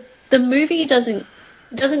the movie doesn't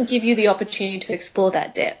give you the opportunity to explore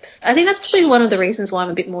that depth. I think that's probably one of the reasons why I'm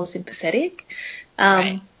a bit more sympathetic.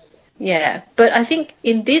 Right. Yeah, but I think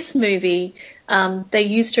in this movie, they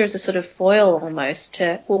used her as a sort of foil almost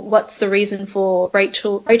to, what's the reason for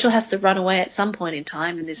Rachel? Rachel has to run away at some point in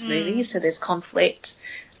time in this movie, so there's conflict.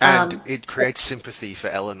 And it creates sympathy for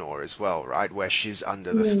Eleanor as well, right? Where she's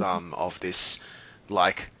under the thumb of this,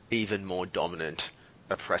 like, even more dominant,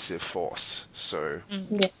 oppressive force. So,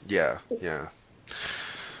 yeah.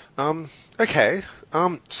 Okay.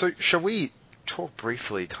 So shall we talk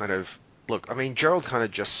briefly, kind of, look, I mean, Gerald kind of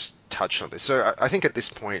just touched on this. So I think at this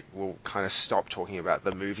point we'll kind of stop talking about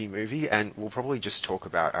the movie, and we'll probably just talk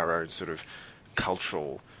about our own sort of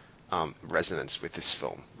cultural resonance with this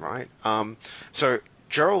film, right? So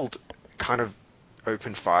Gerald kind of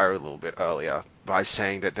opened fire a little bit earlier by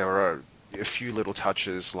saying that there are a few little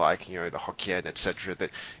touches like, the Hokkien, etc.,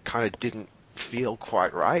 that kind of didn't feel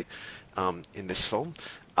quite right in this film.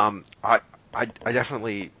 I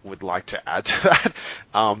definitely would like to add to that.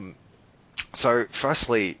 So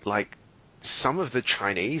firstly, like, some of the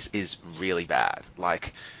Chinese is really bad.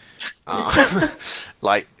 Like, I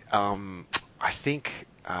think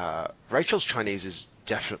Rachel's Chinese is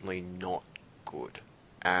definitely not good,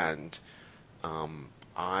 and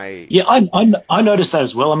I noticed that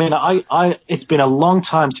as well. I mean, I it's been a long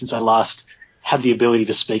time since I last had the ability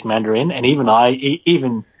to speak Mandarin, and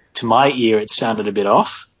even to my ear, it sounded a bit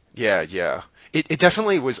off. Yeah. It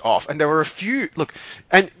definitely was off. And there were a few, look,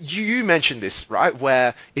 and you mentioned this, right,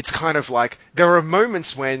 where it's kind of like, there are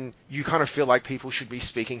moments when you kind of feel like people should be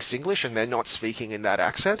speaking Singlish and they're not speaking in that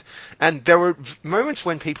accent. And there were moments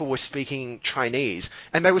when people were speaking Chinese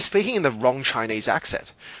and they were speaking in the wrong Chinese accent.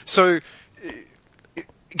 So,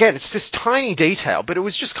 again, it's this tiny detail, but it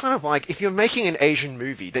was just kind of like, if you're making an Asian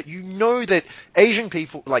movie, that that Asian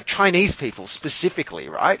people, like Chinese people specifically,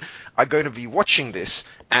 right, are going to be watching this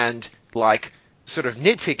and, like, sort of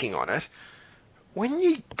nitpicking on it. When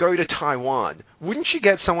you go to Taiwan, wouldn't you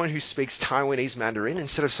get someone who speaks Taiwanese Mandarin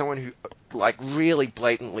instead of someone who, like, really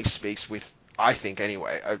blatantly speaks with, I think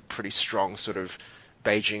anyway, a pretty strong sort of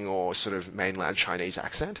Beijing or sort of mainland Chinese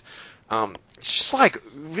accent? It's just, like,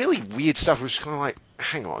 really weird stuff. Which is kind of like,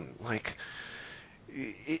 hang on, like,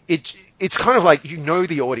 it's kind of like,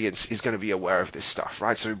 the audience is going to be aware of this stuff,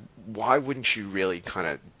 right? So why wouldn't you really kind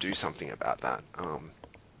of do something about that?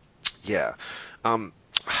 Yeah.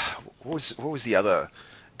 What was the other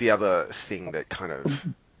thing that kind of...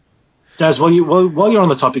 Daz, while you're on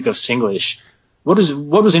the topic of Singlish, what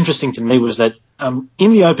was interesting to me was that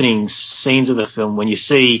in the opening scenes of the film, when you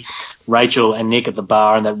see Rachel and Nick at the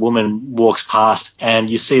bar and that woman walks past and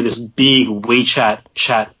you see this big WeChat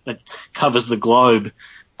chat that covers the globe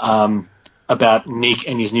about Nick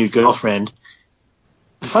and his new girlfriend,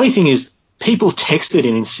 the funny thing is people texted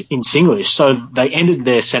in Singlish, so they ended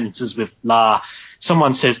their sentences with la.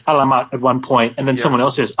 Someone says alamat at one point, and then someone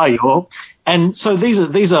else says ayo. And so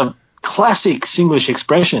these are classic Singlish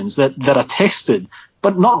expressions that are texted,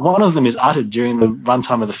 but not one of them is uttered during the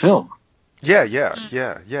runtime of the film. Yeah.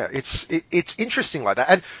 It's interesting like that,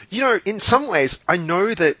 and in some ways, I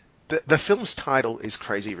know that the film's title is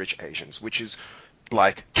Crazy Rich Asians, which is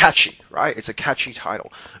like catchy, right? It's a catchy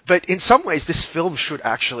title, but in some ways, this film should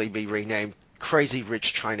actually be renamed Crazy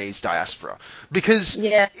Rich Chinese Diaspora, because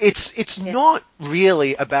Yeah. it's not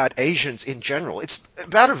really about Asians in general. It's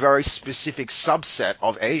about a very specific subset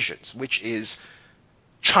of Asians, which is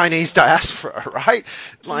Chinese diaspora, right?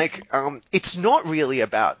 Like, it's not really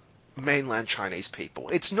about mainland Chinese people.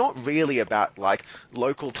 It's not really about like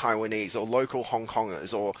local Taiwanese or local Hong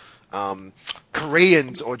Kongers or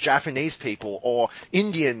Koreans or Japanese people or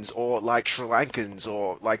Indians or like Sri Lankans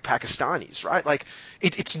or like Pakistanis, right? Like,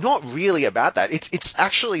 it's not really about that. It's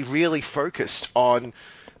actually really focused on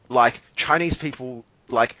like Chinese people,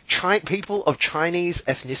 like people of Chinese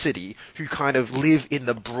ethnicity who kind of live in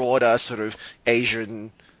the broader sort of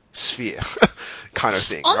Asian sphere kind of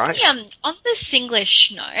thing, On right? the on the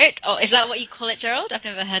Singlish note, or is that what you call it, Gerald? I've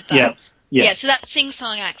never heard that. Yeah. Yeah, so that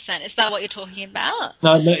sing-song accent, is that what you're talking about?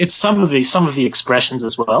 No, it's some of the expressions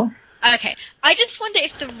as well. Okay, I just wonder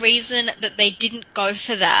if the reason that they didn't go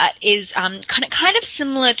for that is kind of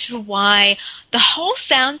similar to why the whole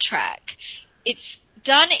soundtrack, it's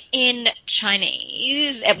done in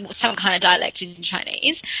Chinese, some kind of dialect in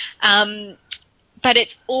Chinese, but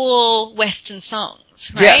it's all Western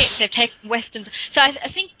songs, right? Yes. They've taken Western. So I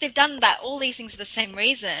think they've done that, all these things for the same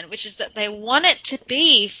reason, which is that they want it to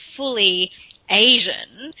be fully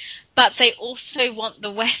Asian, but they also want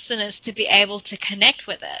the Westerners to be able to connect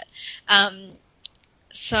with it.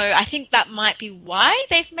 So I think that might be why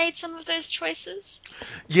they've made some of those choices.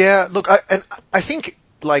 Yeah, look, I think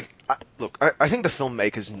I think the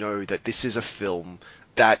filmmakers know that this is a film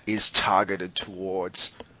that is targeted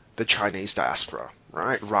towards the Chinese diaspora,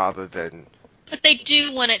 right? Rather than But they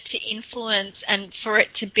do want it to influence and for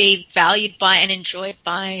it to be valued by and enjoyed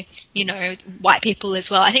by, white people as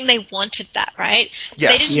well. I think they wanted that, right?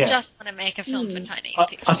 Yes. They didn't Yeah. just want to make a film for Chinese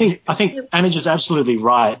people. I think Anij is absolutely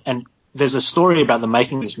right, and there's a story about the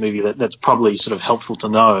making of this movie that's probably sort of helpful to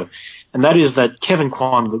know, and that is that Kevin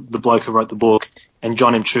Kwan, the bloke who wrote the book, and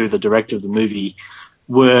John M. Chu, the director of the movie,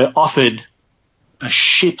 were offered a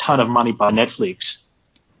shit ton of money by Netflix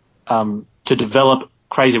to develop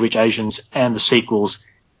Crazy Rich Asians and the sequels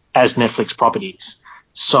as Netflix properties.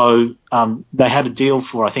 So they had a deal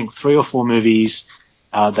for, I think, 3 or 4 movies.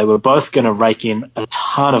 They were both going to rake in a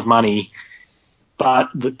ton of money, but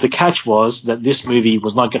the catch was that this movie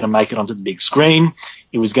was not going to make it onto the big screen.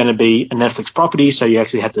 It was going to be a Netflix property, so you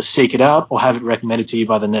actually had to seek it out or have it recommended to you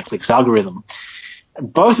by the Netflix algorithm.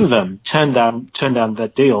 Both of them turned down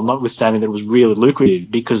that deal, notwithstanding that it was really lucrative,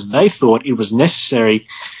 because they thought it was necessary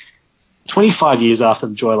 25 years after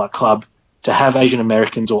the Joy Luck Club to have Asian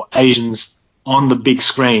Americans or Asians on the big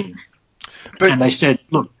screen. And they said,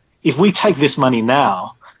 look, if we take this money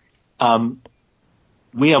now,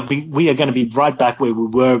 we are going to be right back where we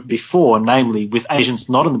were before, namely with Asians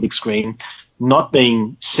not on the big screen, not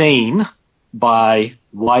being seen by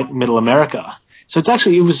white middle America. So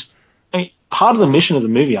it was part of the mission of the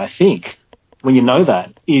movie, I think, when you know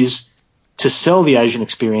that, is to sell the Asian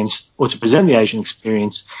experience or to present the Asian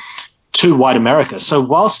experience to white America. So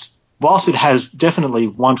whilst it has definitely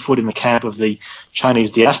one foot in the camp of the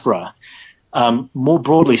Chinese diaspora, more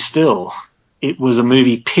broadly still, it was a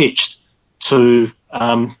movie pitched to,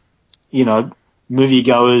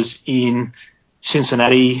 moviegoers in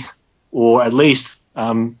Cincinnati, or at least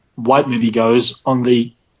white moviegoers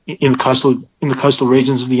in the coastal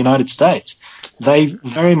regions of the United States. They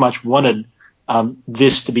very much wanted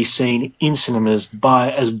this to be seen in cinemas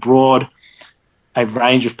by as broad a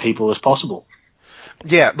range of people as possible.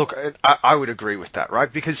 Yeah, look, I would agree with that,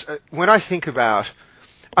 right? Because when I think about,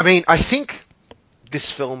 I think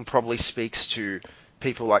this film probably speaks to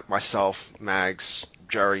people like myself, Mags,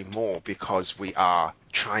 Jerry, more because we are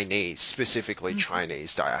Chinese, specifically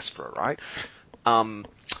Chinese diaspora, right?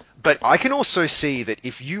 But I can also see that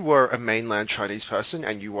if you were a mainland Chinese person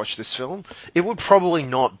and you watch this film, it would probably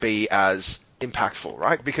not be as impactful,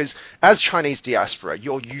 right? Because as Chinese diaspora,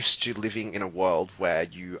 you're used to living in a world where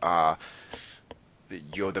you're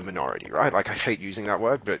the minority, right? Like, I hate using that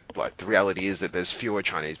word, but like the reality is that there's fewer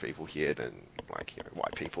Chinese people here than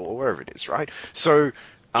white people or wherever it is, right? So,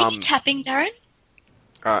 Are you tapping, Darren?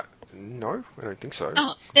 No, I don't think so.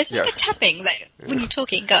 Oh, there's like a tapping when you're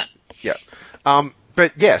talking. Go on. Yeah.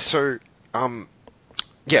 But yeah, so,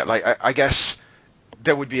 like, I guess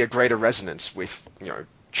there would be a greater resonance with,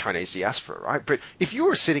 Chinese diaspora, right? But if you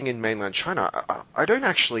were sitting in mainland China, I don't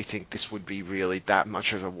actually think this would be really that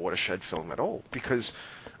much of a watershed film at all, because,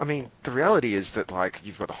 the reality is that, like,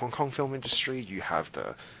 you've got the Hong Kong film industry, you have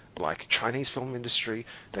the like Chinese film industry,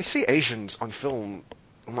 they see Asians on film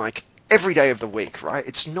like every day of the week, right?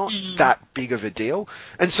 It's not that big of a deal.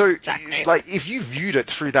 And so, Exactly. like, if you viewed it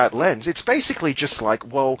through that lens, it's basically just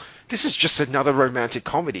like, well, this is just another romantic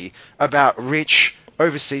comedy about rich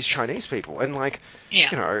overseas Chinese people. And like, Yeah.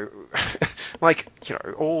 you know, like, you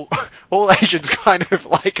know, all Asians kind of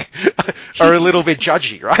like are a little bit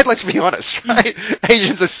judgy, right? Let's be honest, right?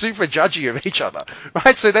 Asians are super judgy of each other,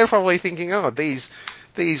 right? So they're probably thinking, oh, these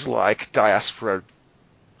like diaspora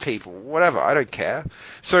people, whatever, I don't care.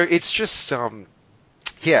 So it's just,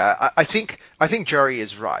 yeah, I think Jerry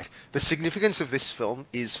is right. The significance of this film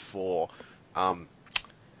is for,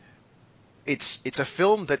 it's a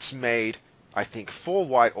film that's made, I think, for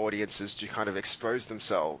white audiences to kind of expose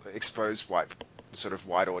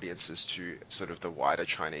white audiences to sort of the wider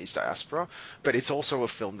Chinese diaspora, but it's also a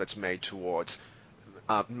film that's made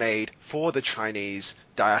for the Chinese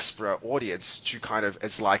diaspora audience to kind of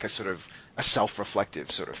as like a sort of a self-reflective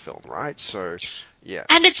sort of film, right? So, yeah.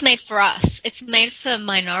 And it's made for us. It's made for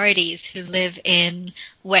minorities who live in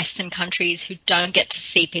Western countries who don't get to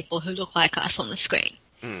see people who look like us on the screen.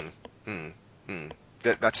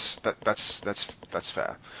 That's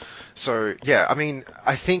fair. So, yeah, I mean,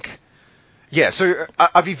 I think, yeah, so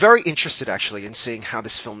I'd be very interested actually in seeing how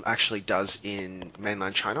this film actually does in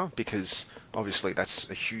mainland China, because obviously that's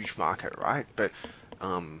a huge market, right? But,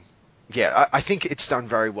 yeah, I think it's done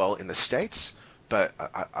very well in the States, but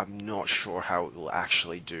I'm not sure how it will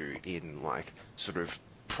actually do in like sort of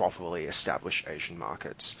properly established Asian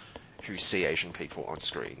markets who see Asian people on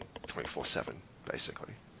screen 24/7,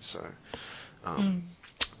 basically. So,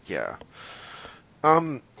 yeah.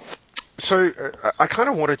 So I kind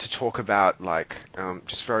of wanted to talk about like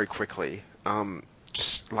just very quickly,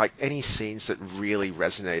 just like any scenes that really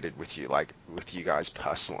resonated with you, like with you guys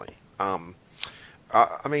personally.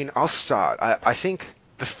 I mean, I'll start. I think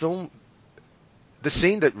the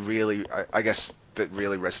scene that really, I guess, that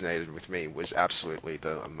really resonated with me was absolutely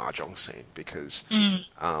the mahjong scene because,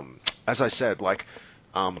 as I said, like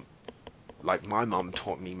my mum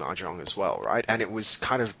taught me mahjong as well, right? And it was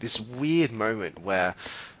kind of this weird moment where,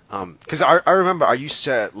 because I remember I used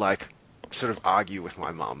to like sort of argue with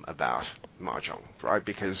my mum about mahjong, right?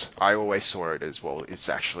 Because I always saw it as, well, it's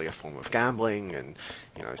actually a form of gambling, and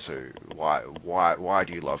you know, so why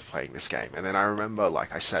do you love playing this game? And then I remember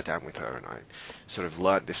like I sat down with her and I sort of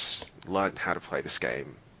learned how to play this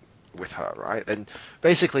game with her, right? And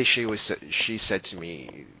basically she said to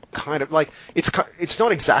me kind of like it's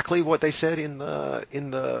not exactly what they said in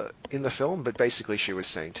the film, but basically she was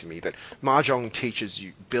saying to me that mahjong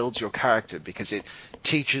builds your character because it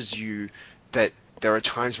teaches you that there are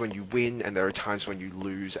times when you win and there are times when you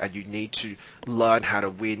lose, and you need to learn how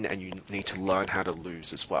to win and you need to learn how to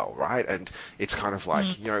lose as well, right? And it's kind of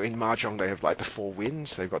like, you know, in mahjong they have like the 4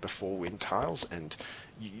 wins, they've got the 4 win tiles, and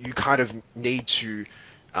you kind of need to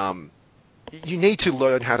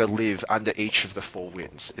learn how to live under each of the 4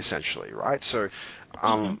 wins, essentially, right? So,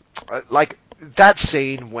 like that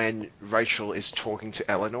scene when Rachel is talking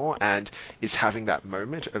to Eleanor and is having that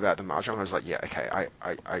moment about the mahjong, I was like, yeah, okay,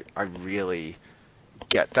 I really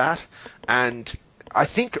get that. And I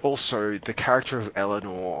think also the character of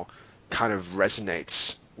Eleanor kind of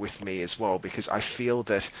resonates with me as well, because I feel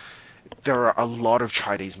that there are a lot of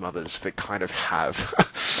Chinese mothers that kind of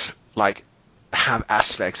have have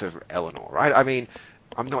aspects of Eleanor, right? I mean,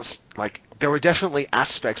 I'm not like, there were definitely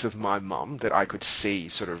aspects of my mum that I could see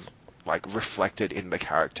sort of like reflected in the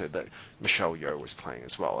character that Michelle Yeoh was playing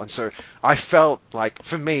as well. And so I felt like,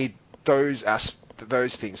 for me, those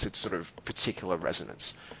things had sort of particular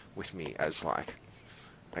resonance with me as like,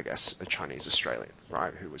 I guess, a Chinese Australian,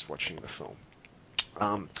 right, who was watching the film.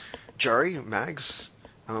 Jerry, Mags,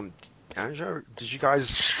 Anja, did you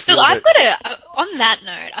guys feel Look, that... on that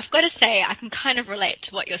note, I've got to say I can kind of relate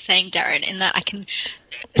to what you're saying, Darren, in that I can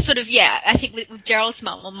sort of, yeah, I think with Gerald's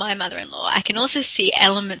mum or my mother-in-law, I can also see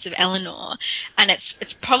elements of Eleanor, and it's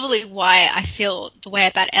probably why I feel the way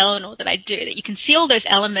about Eleanor that I do, that you can see all those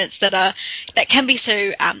elements that can be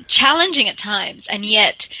so challenging at times, and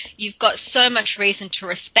yet you've got so much reason to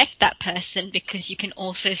respect that person because you can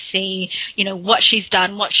also see, you know, what she's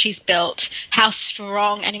done, what she's built, how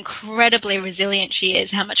strong and incredibly resilient she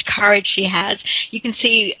is, how much courage she has. You can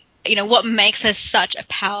see, you know, what makes her such a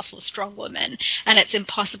powerful, strong woman, and it's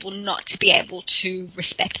impossible not to be able to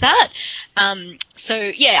respect that. So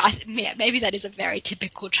yeah, maybe that is a very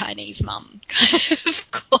typical Chinese mum kind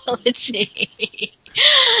of quality.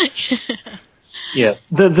 Yeah,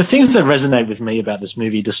 the things that resonate with me about this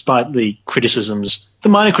movie, despite the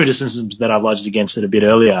minor criticisms that I lodged against it a bit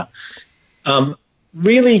earlier,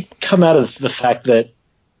 really come out of the fact that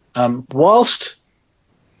whilst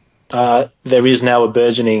there is now a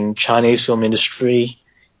burgeoning Chinese film industry,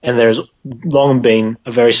 and there has long been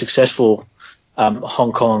a very successful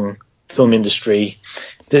Hong Kong film industry.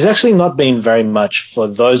 There's actually not been very much for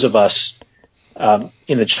those of us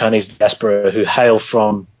in the Chinese diaspora who hail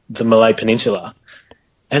from the Malay Peninsula.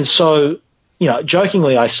 And so,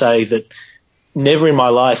 jokingly I say that never in my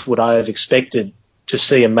life would I have expected to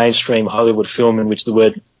see a mainstream Hollywood film in which the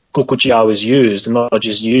word kukuchiao is used, and not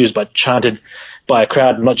just used, but chanted by a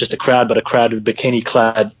crowd, not just a crowd, but a crowd of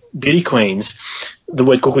bikini-clad beauty queens. The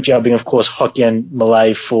word kukuchiao being, of course, Hokkien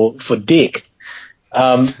Malay for dick.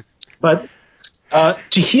 But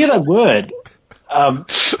to hear that word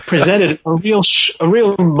presented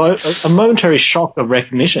a momentary shock of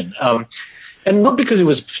recognition, and not because it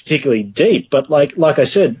was particularly deep, but like I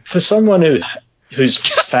said, for someone whose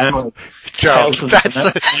family. Joe, that's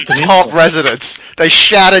the top residents. They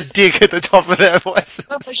shouted dick at the top of their voices.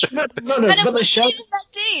 No, But it wasn't even that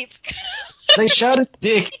deep. They shouted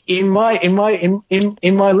dick in my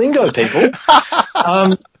lingo, people.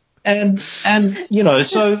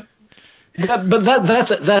 So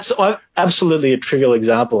that's absolutely a trivial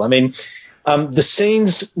example. I mean, the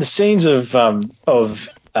scenes of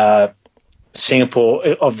Singapore,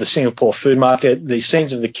 of the Singapore food market, the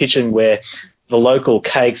scenes of the kitchen where the local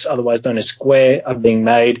cakes, otherwise known as square, are being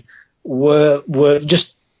made, were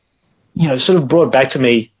just, sort of brought back to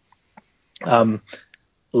me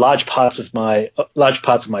large parts of my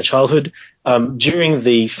childhood. During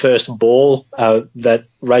the first ball that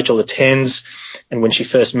Rachel attends, and when she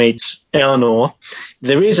first meets Eleanor,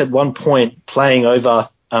 there is at one point playing over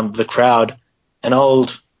the crowd an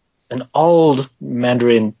old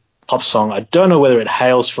Mandarin pop song. I don't know whether it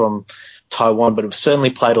hails from Taiwan, but it was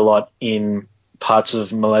certainly played a lot in parts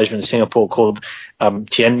of Malaysia and Singapore, called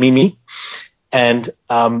Tian Mimi, and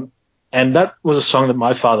that was a song that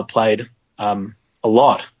my father played a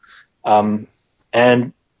lot, and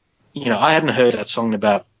I hadn't heard that song in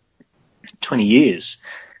about 20 years,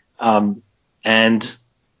 and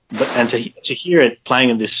to hear it playing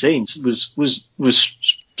in this scene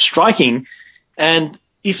was striking, and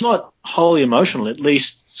if not wholly emotional, at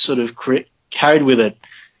least sort of carried with it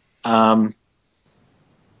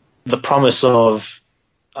the promise of,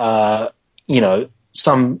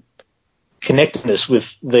 some connectedness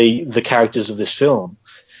with the characters of this film.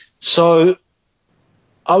 So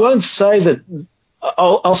I won't say that.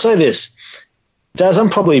 I'll say this, Daz.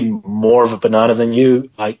 I'm probably more of a banana than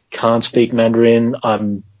you. I can't speak Mandarin.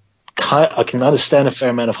 I can understand a fair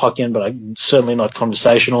amount of Hokkien, but I'm certainly not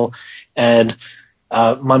conversational. And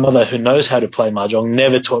my mother, who knows how to play mahjong,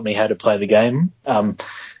 never taught me how to play the game.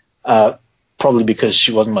 Probably because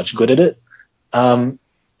she wasn't much good at it, and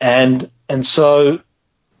so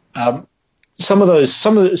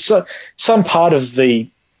some part of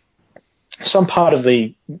the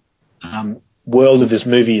world of this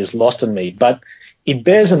movie is lost in me, but it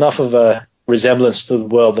bears enough of a resemblance to the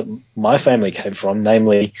world that my family came from,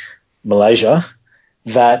 namely Malaysia,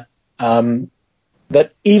 that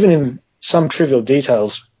even in some trivial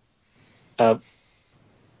details,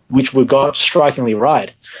 which were got strikingly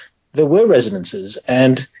right, there were resonances,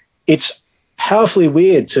 and it's powerfully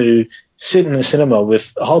weird to sit in a cinema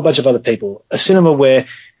with a whole bunch of other people, a cinema where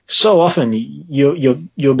so often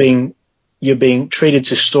you're being treated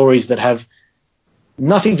to stories that have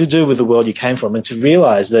nothing to do with the world you came from, and to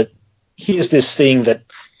realize that here's this thing that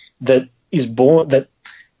is born, that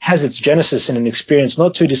has its genesis in an experience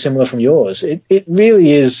not too dissimilar from yours. It really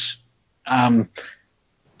is a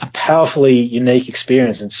powerfully unique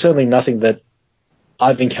experience, and certainly nothing that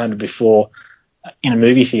I've encountered before in a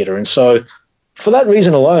movie theater. And so for that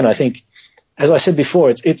reason alone, I think, as I said before,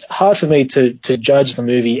 it's hard for me to judge the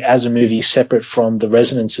movie as a movie separate from the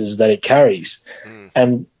resonances that it carries.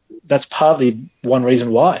 And that's partly one reason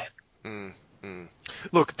why.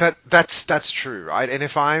 Look, that's true, right? And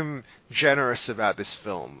if I'm generous about this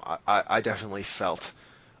film, I definitely felt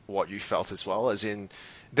what you felt as well, as in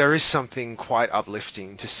there is something quite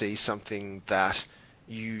uplifting to see something that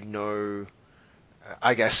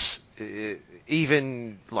I guess,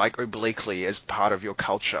 even like obliquely as part of your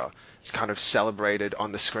culture, it's kind of celebrated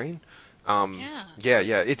on the screen. Yeah.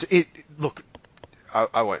 Look,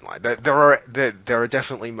 I won't lie. There are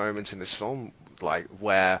definitely moments in this film like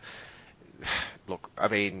where, look, I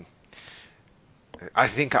mean, I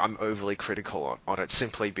think I'm overly critical on it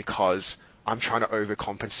simply because I'm trying to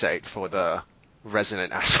overcompensate for the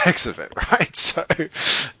resonant aspects of it, right? So,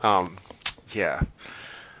 yeah.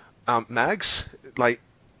 Mags, like.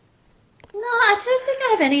 No, I don't think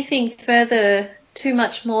I have anything further, too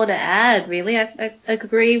much more to add, really. I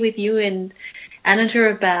agree with you and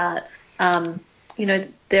Annika about,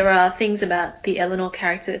 there are things about the Eleanor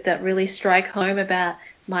character that really strike home about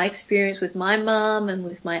my experience with my mum and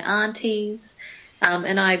with my aunties.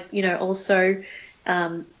 And I, also,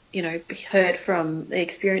 heard from the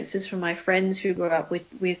experiences from my friends who grew up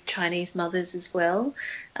with Chinese mothers as well.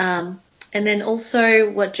 And then also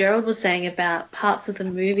what Gerald was saying about parts of the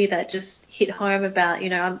movie that just hit home about,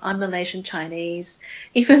 I'm Malaysian Chinese.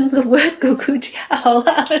 Even the word gugujiao,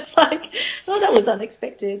 I was like, oh, that was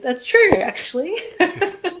unexpected. That's true, actually.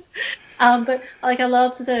 But I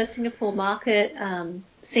loved the Singapore market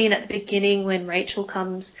scene at the beginning when Rachel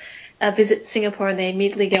comes visit Singapore, and they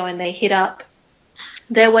immediately go and they hit up.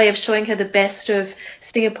 Their way of showing her the best of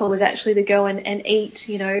Singapore was actually to go and eat,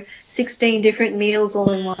 16 different meals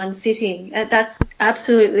all in one sitting. And that's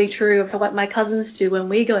absolutely true of what my cousins do when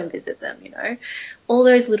we go and visit them, All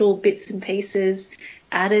those little bits and pieces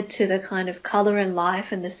added to the kind of colour and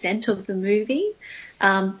life and the scent of the movie.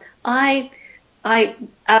 I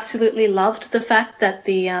absolutely loved the fact that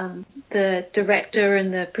the director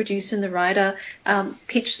and the producer and the writer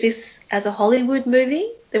pitched this as a Hollywood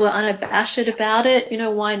movie. They were unabashed about it.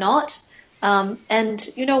 Why not? And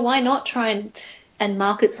why not try and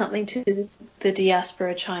market something to the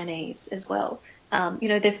diaspora Chinese as well?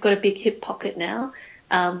 They've got a big hip pocket now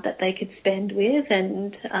that they could spend with,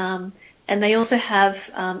 and they also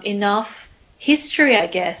have enough history, I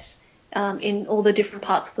guess, in all the different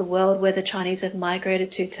parts of the world where the Chinese have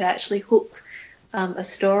migrated to actually hook a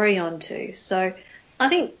story onto. So I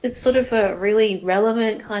think it's sort of a really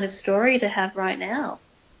relevant kind of story to have right now.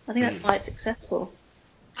 I think that's why it's successful.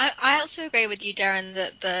 I also agree with you, Darren,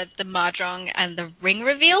 that the mahjong and the ring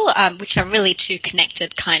reveal, which are really two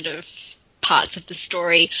connected kind of parts of the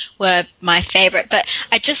story, were my favourite. But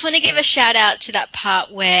I just want to give a shout out to that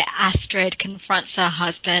part where Astrid confronts her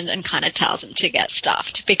husband and kind of tells him to get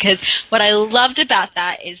stuffed, because what I loved about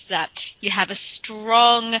that is that you have a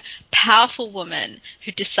strong, powerful woman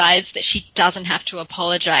who decides that she doesn't have to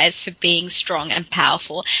apologise for being strong and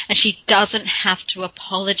powerful, and she doesn't have to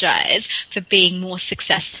apologise for being more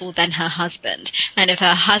successful than her husband. And if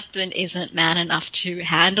her husband isn't man enough to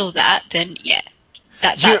handle that, then yeah,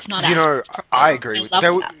 that's not. I agree with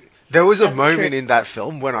that. There was a moment in that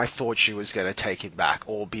film when I thought she was going to take him back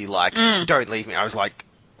or be like, "Don't leave me." I was like,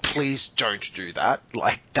 "Please don't do that."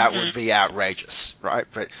 Like that would be outrageous, right?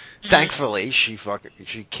 But thankfully, she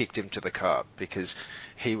kicked him to the curb because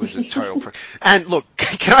he was a total prick. And look,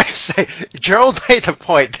 can I just say, Gerald made the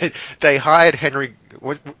point that they hired Henry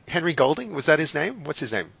Golding. Was that his name? What's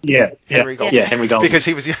his name? Yeah, Henry Golding. Yeah, Henry Golding. Because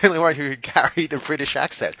he was the only one who could carry the British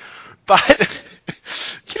accent. But,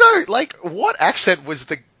 what accent was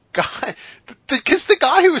the guy? Because the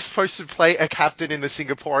guy who was supposed to play a captain in the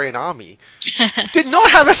Singaporean army did not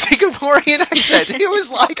have a Singaporean accent. He was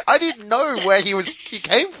like, I didn't know where he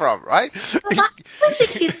came from, right? I think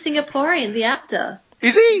he's Singaporean, the actor.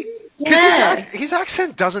 Is he? Because Yeah. his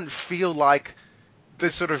accent doesn't feel like the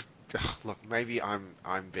sort of... Look, maybe I'm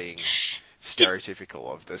being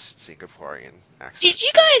stereotypical of this Singaporean accent. Did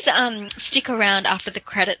you guys stick around after the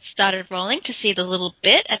credits started rolling to see the little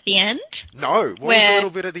bit at the end? No, what was the little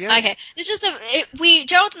bit at the end? Okay, it's just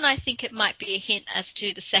Gerald and I think it might be a hint as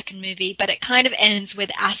to the second movie, but it kind of ends with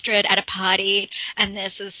Astrid at a party, and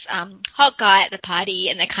there's this hot guy at the party,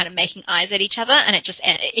 and they're kind of making eyes at each other, and it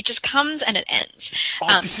just comes and it ends.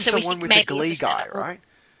 This is the one with the Glee guy, right?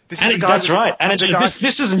 That's right. And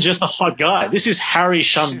this isn't just a hot guy. This is Harry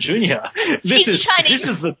Shum Jr. This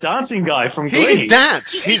is the dancing guy from Glee. He can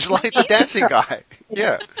dance. He's like the dancing guy.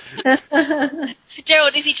 Yeah.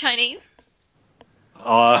 Gerald, is he Chinese?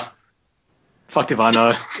 Fucked if I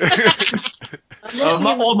know.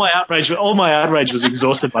 All my outrage was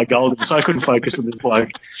exhausted by Golden, so I couldn't focus on this bloke.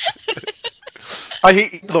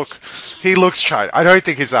 He looks Chinese. I don't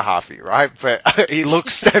think he's a halfie, right? But he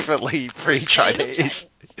looks definitely pretty Chinese.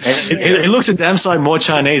 He looks a damn sight more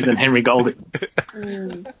Chinese than Henry Golding.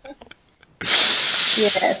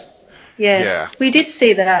 Yes. Yeah. We did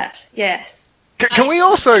see that. Yes. Can we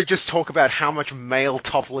also just talk about how much male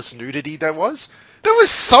topless nudity there was? There was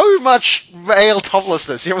so much male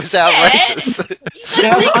toplessness. It was outrageous.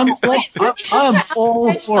 Yes, I'm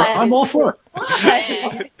all for it. I'm all for it.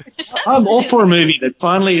 Why? I'm all for a movie that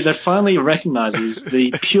finally recognises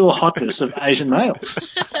the pure hotness of Asian males.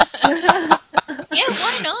 Yeah,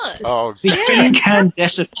 why not? Oh, The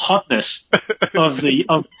incandescent hotness of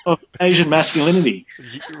Asian masculinity.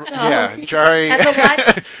 yeah, Joey. And the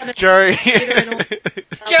lights- Joey.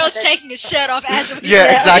 Gerald's taking his shirt off as we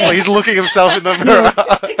Yeah, exactly. He's looking himself in the mirror.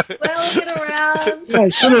 Well, get around. Yeah,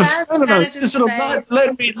 I don't know.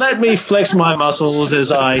 Let me flex my muscles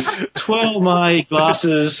as I twirl my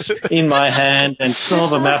glasses in my hand and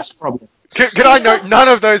solve a maths problem. Can I note none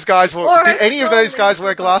of those guys wore? Or Did any of those guys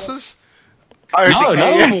wear strolling glasses? I don't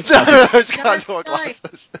No, think none of them wore none of those No, guys they wore don't.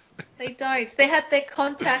 glasses. They don't. They had their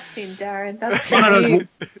contacts in, Darren. That's No, no, new.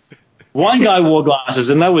 One guy wore glasses,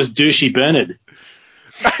 and that was Douchey Bernard.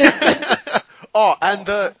 Oh, and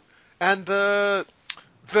the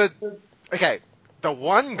okay, the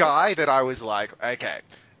one guy that I was like, okay,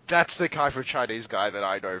 that's the kind of Chinese guy that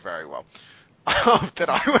I know very well, that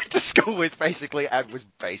I went to school with basically, and was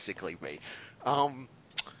basically me,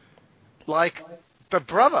 like the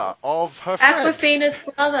brother of her friend. Aquafina's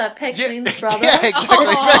brother, Peglin's brother. Yeah, exactly.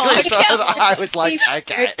 Oh, Peglin's yeah. brother. I was like, He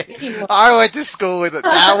okay, freaking was. I went to school with it.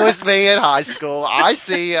 That was me in high school. I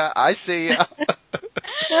see ya. I see ya.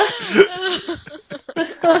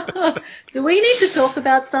 Do we need to talk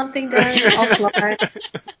about something, Darren, offline?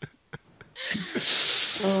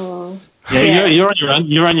 Oh. Yeah, you're on your own.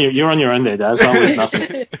 You're on your own there, Daz. I was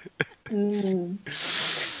nothing.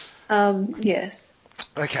 Yes.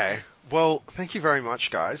 Okay. Well, thank you very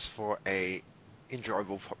much, guys, for a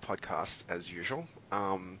enjoyable podcast as usual.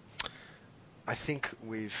 I think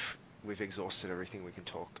we've exhausted everything we can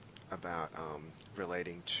talk about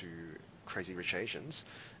relating to Crazy Rich Asians.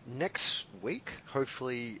 Next week,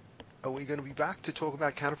 hopefully, are we going to be back to talk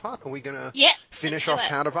about Counterpart? Are we going to Yeah. finish do off it.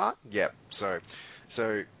 Counterpart? Yep.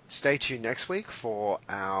 So stay tuned next week for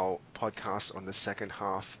our podcast on the second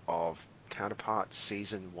half of Counterpart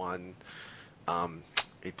Season 1.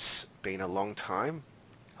 It's been a long time,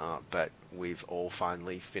 but we've all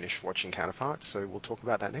finally finished watching Counterpart, so we'll talk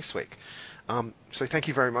about that next week. So thank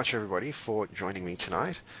you very much, everybody, for joining me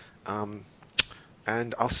tonight,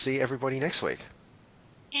 and I'll see everybody next week.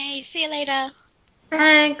 Okay, see you later.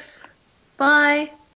 Thanks. Bye.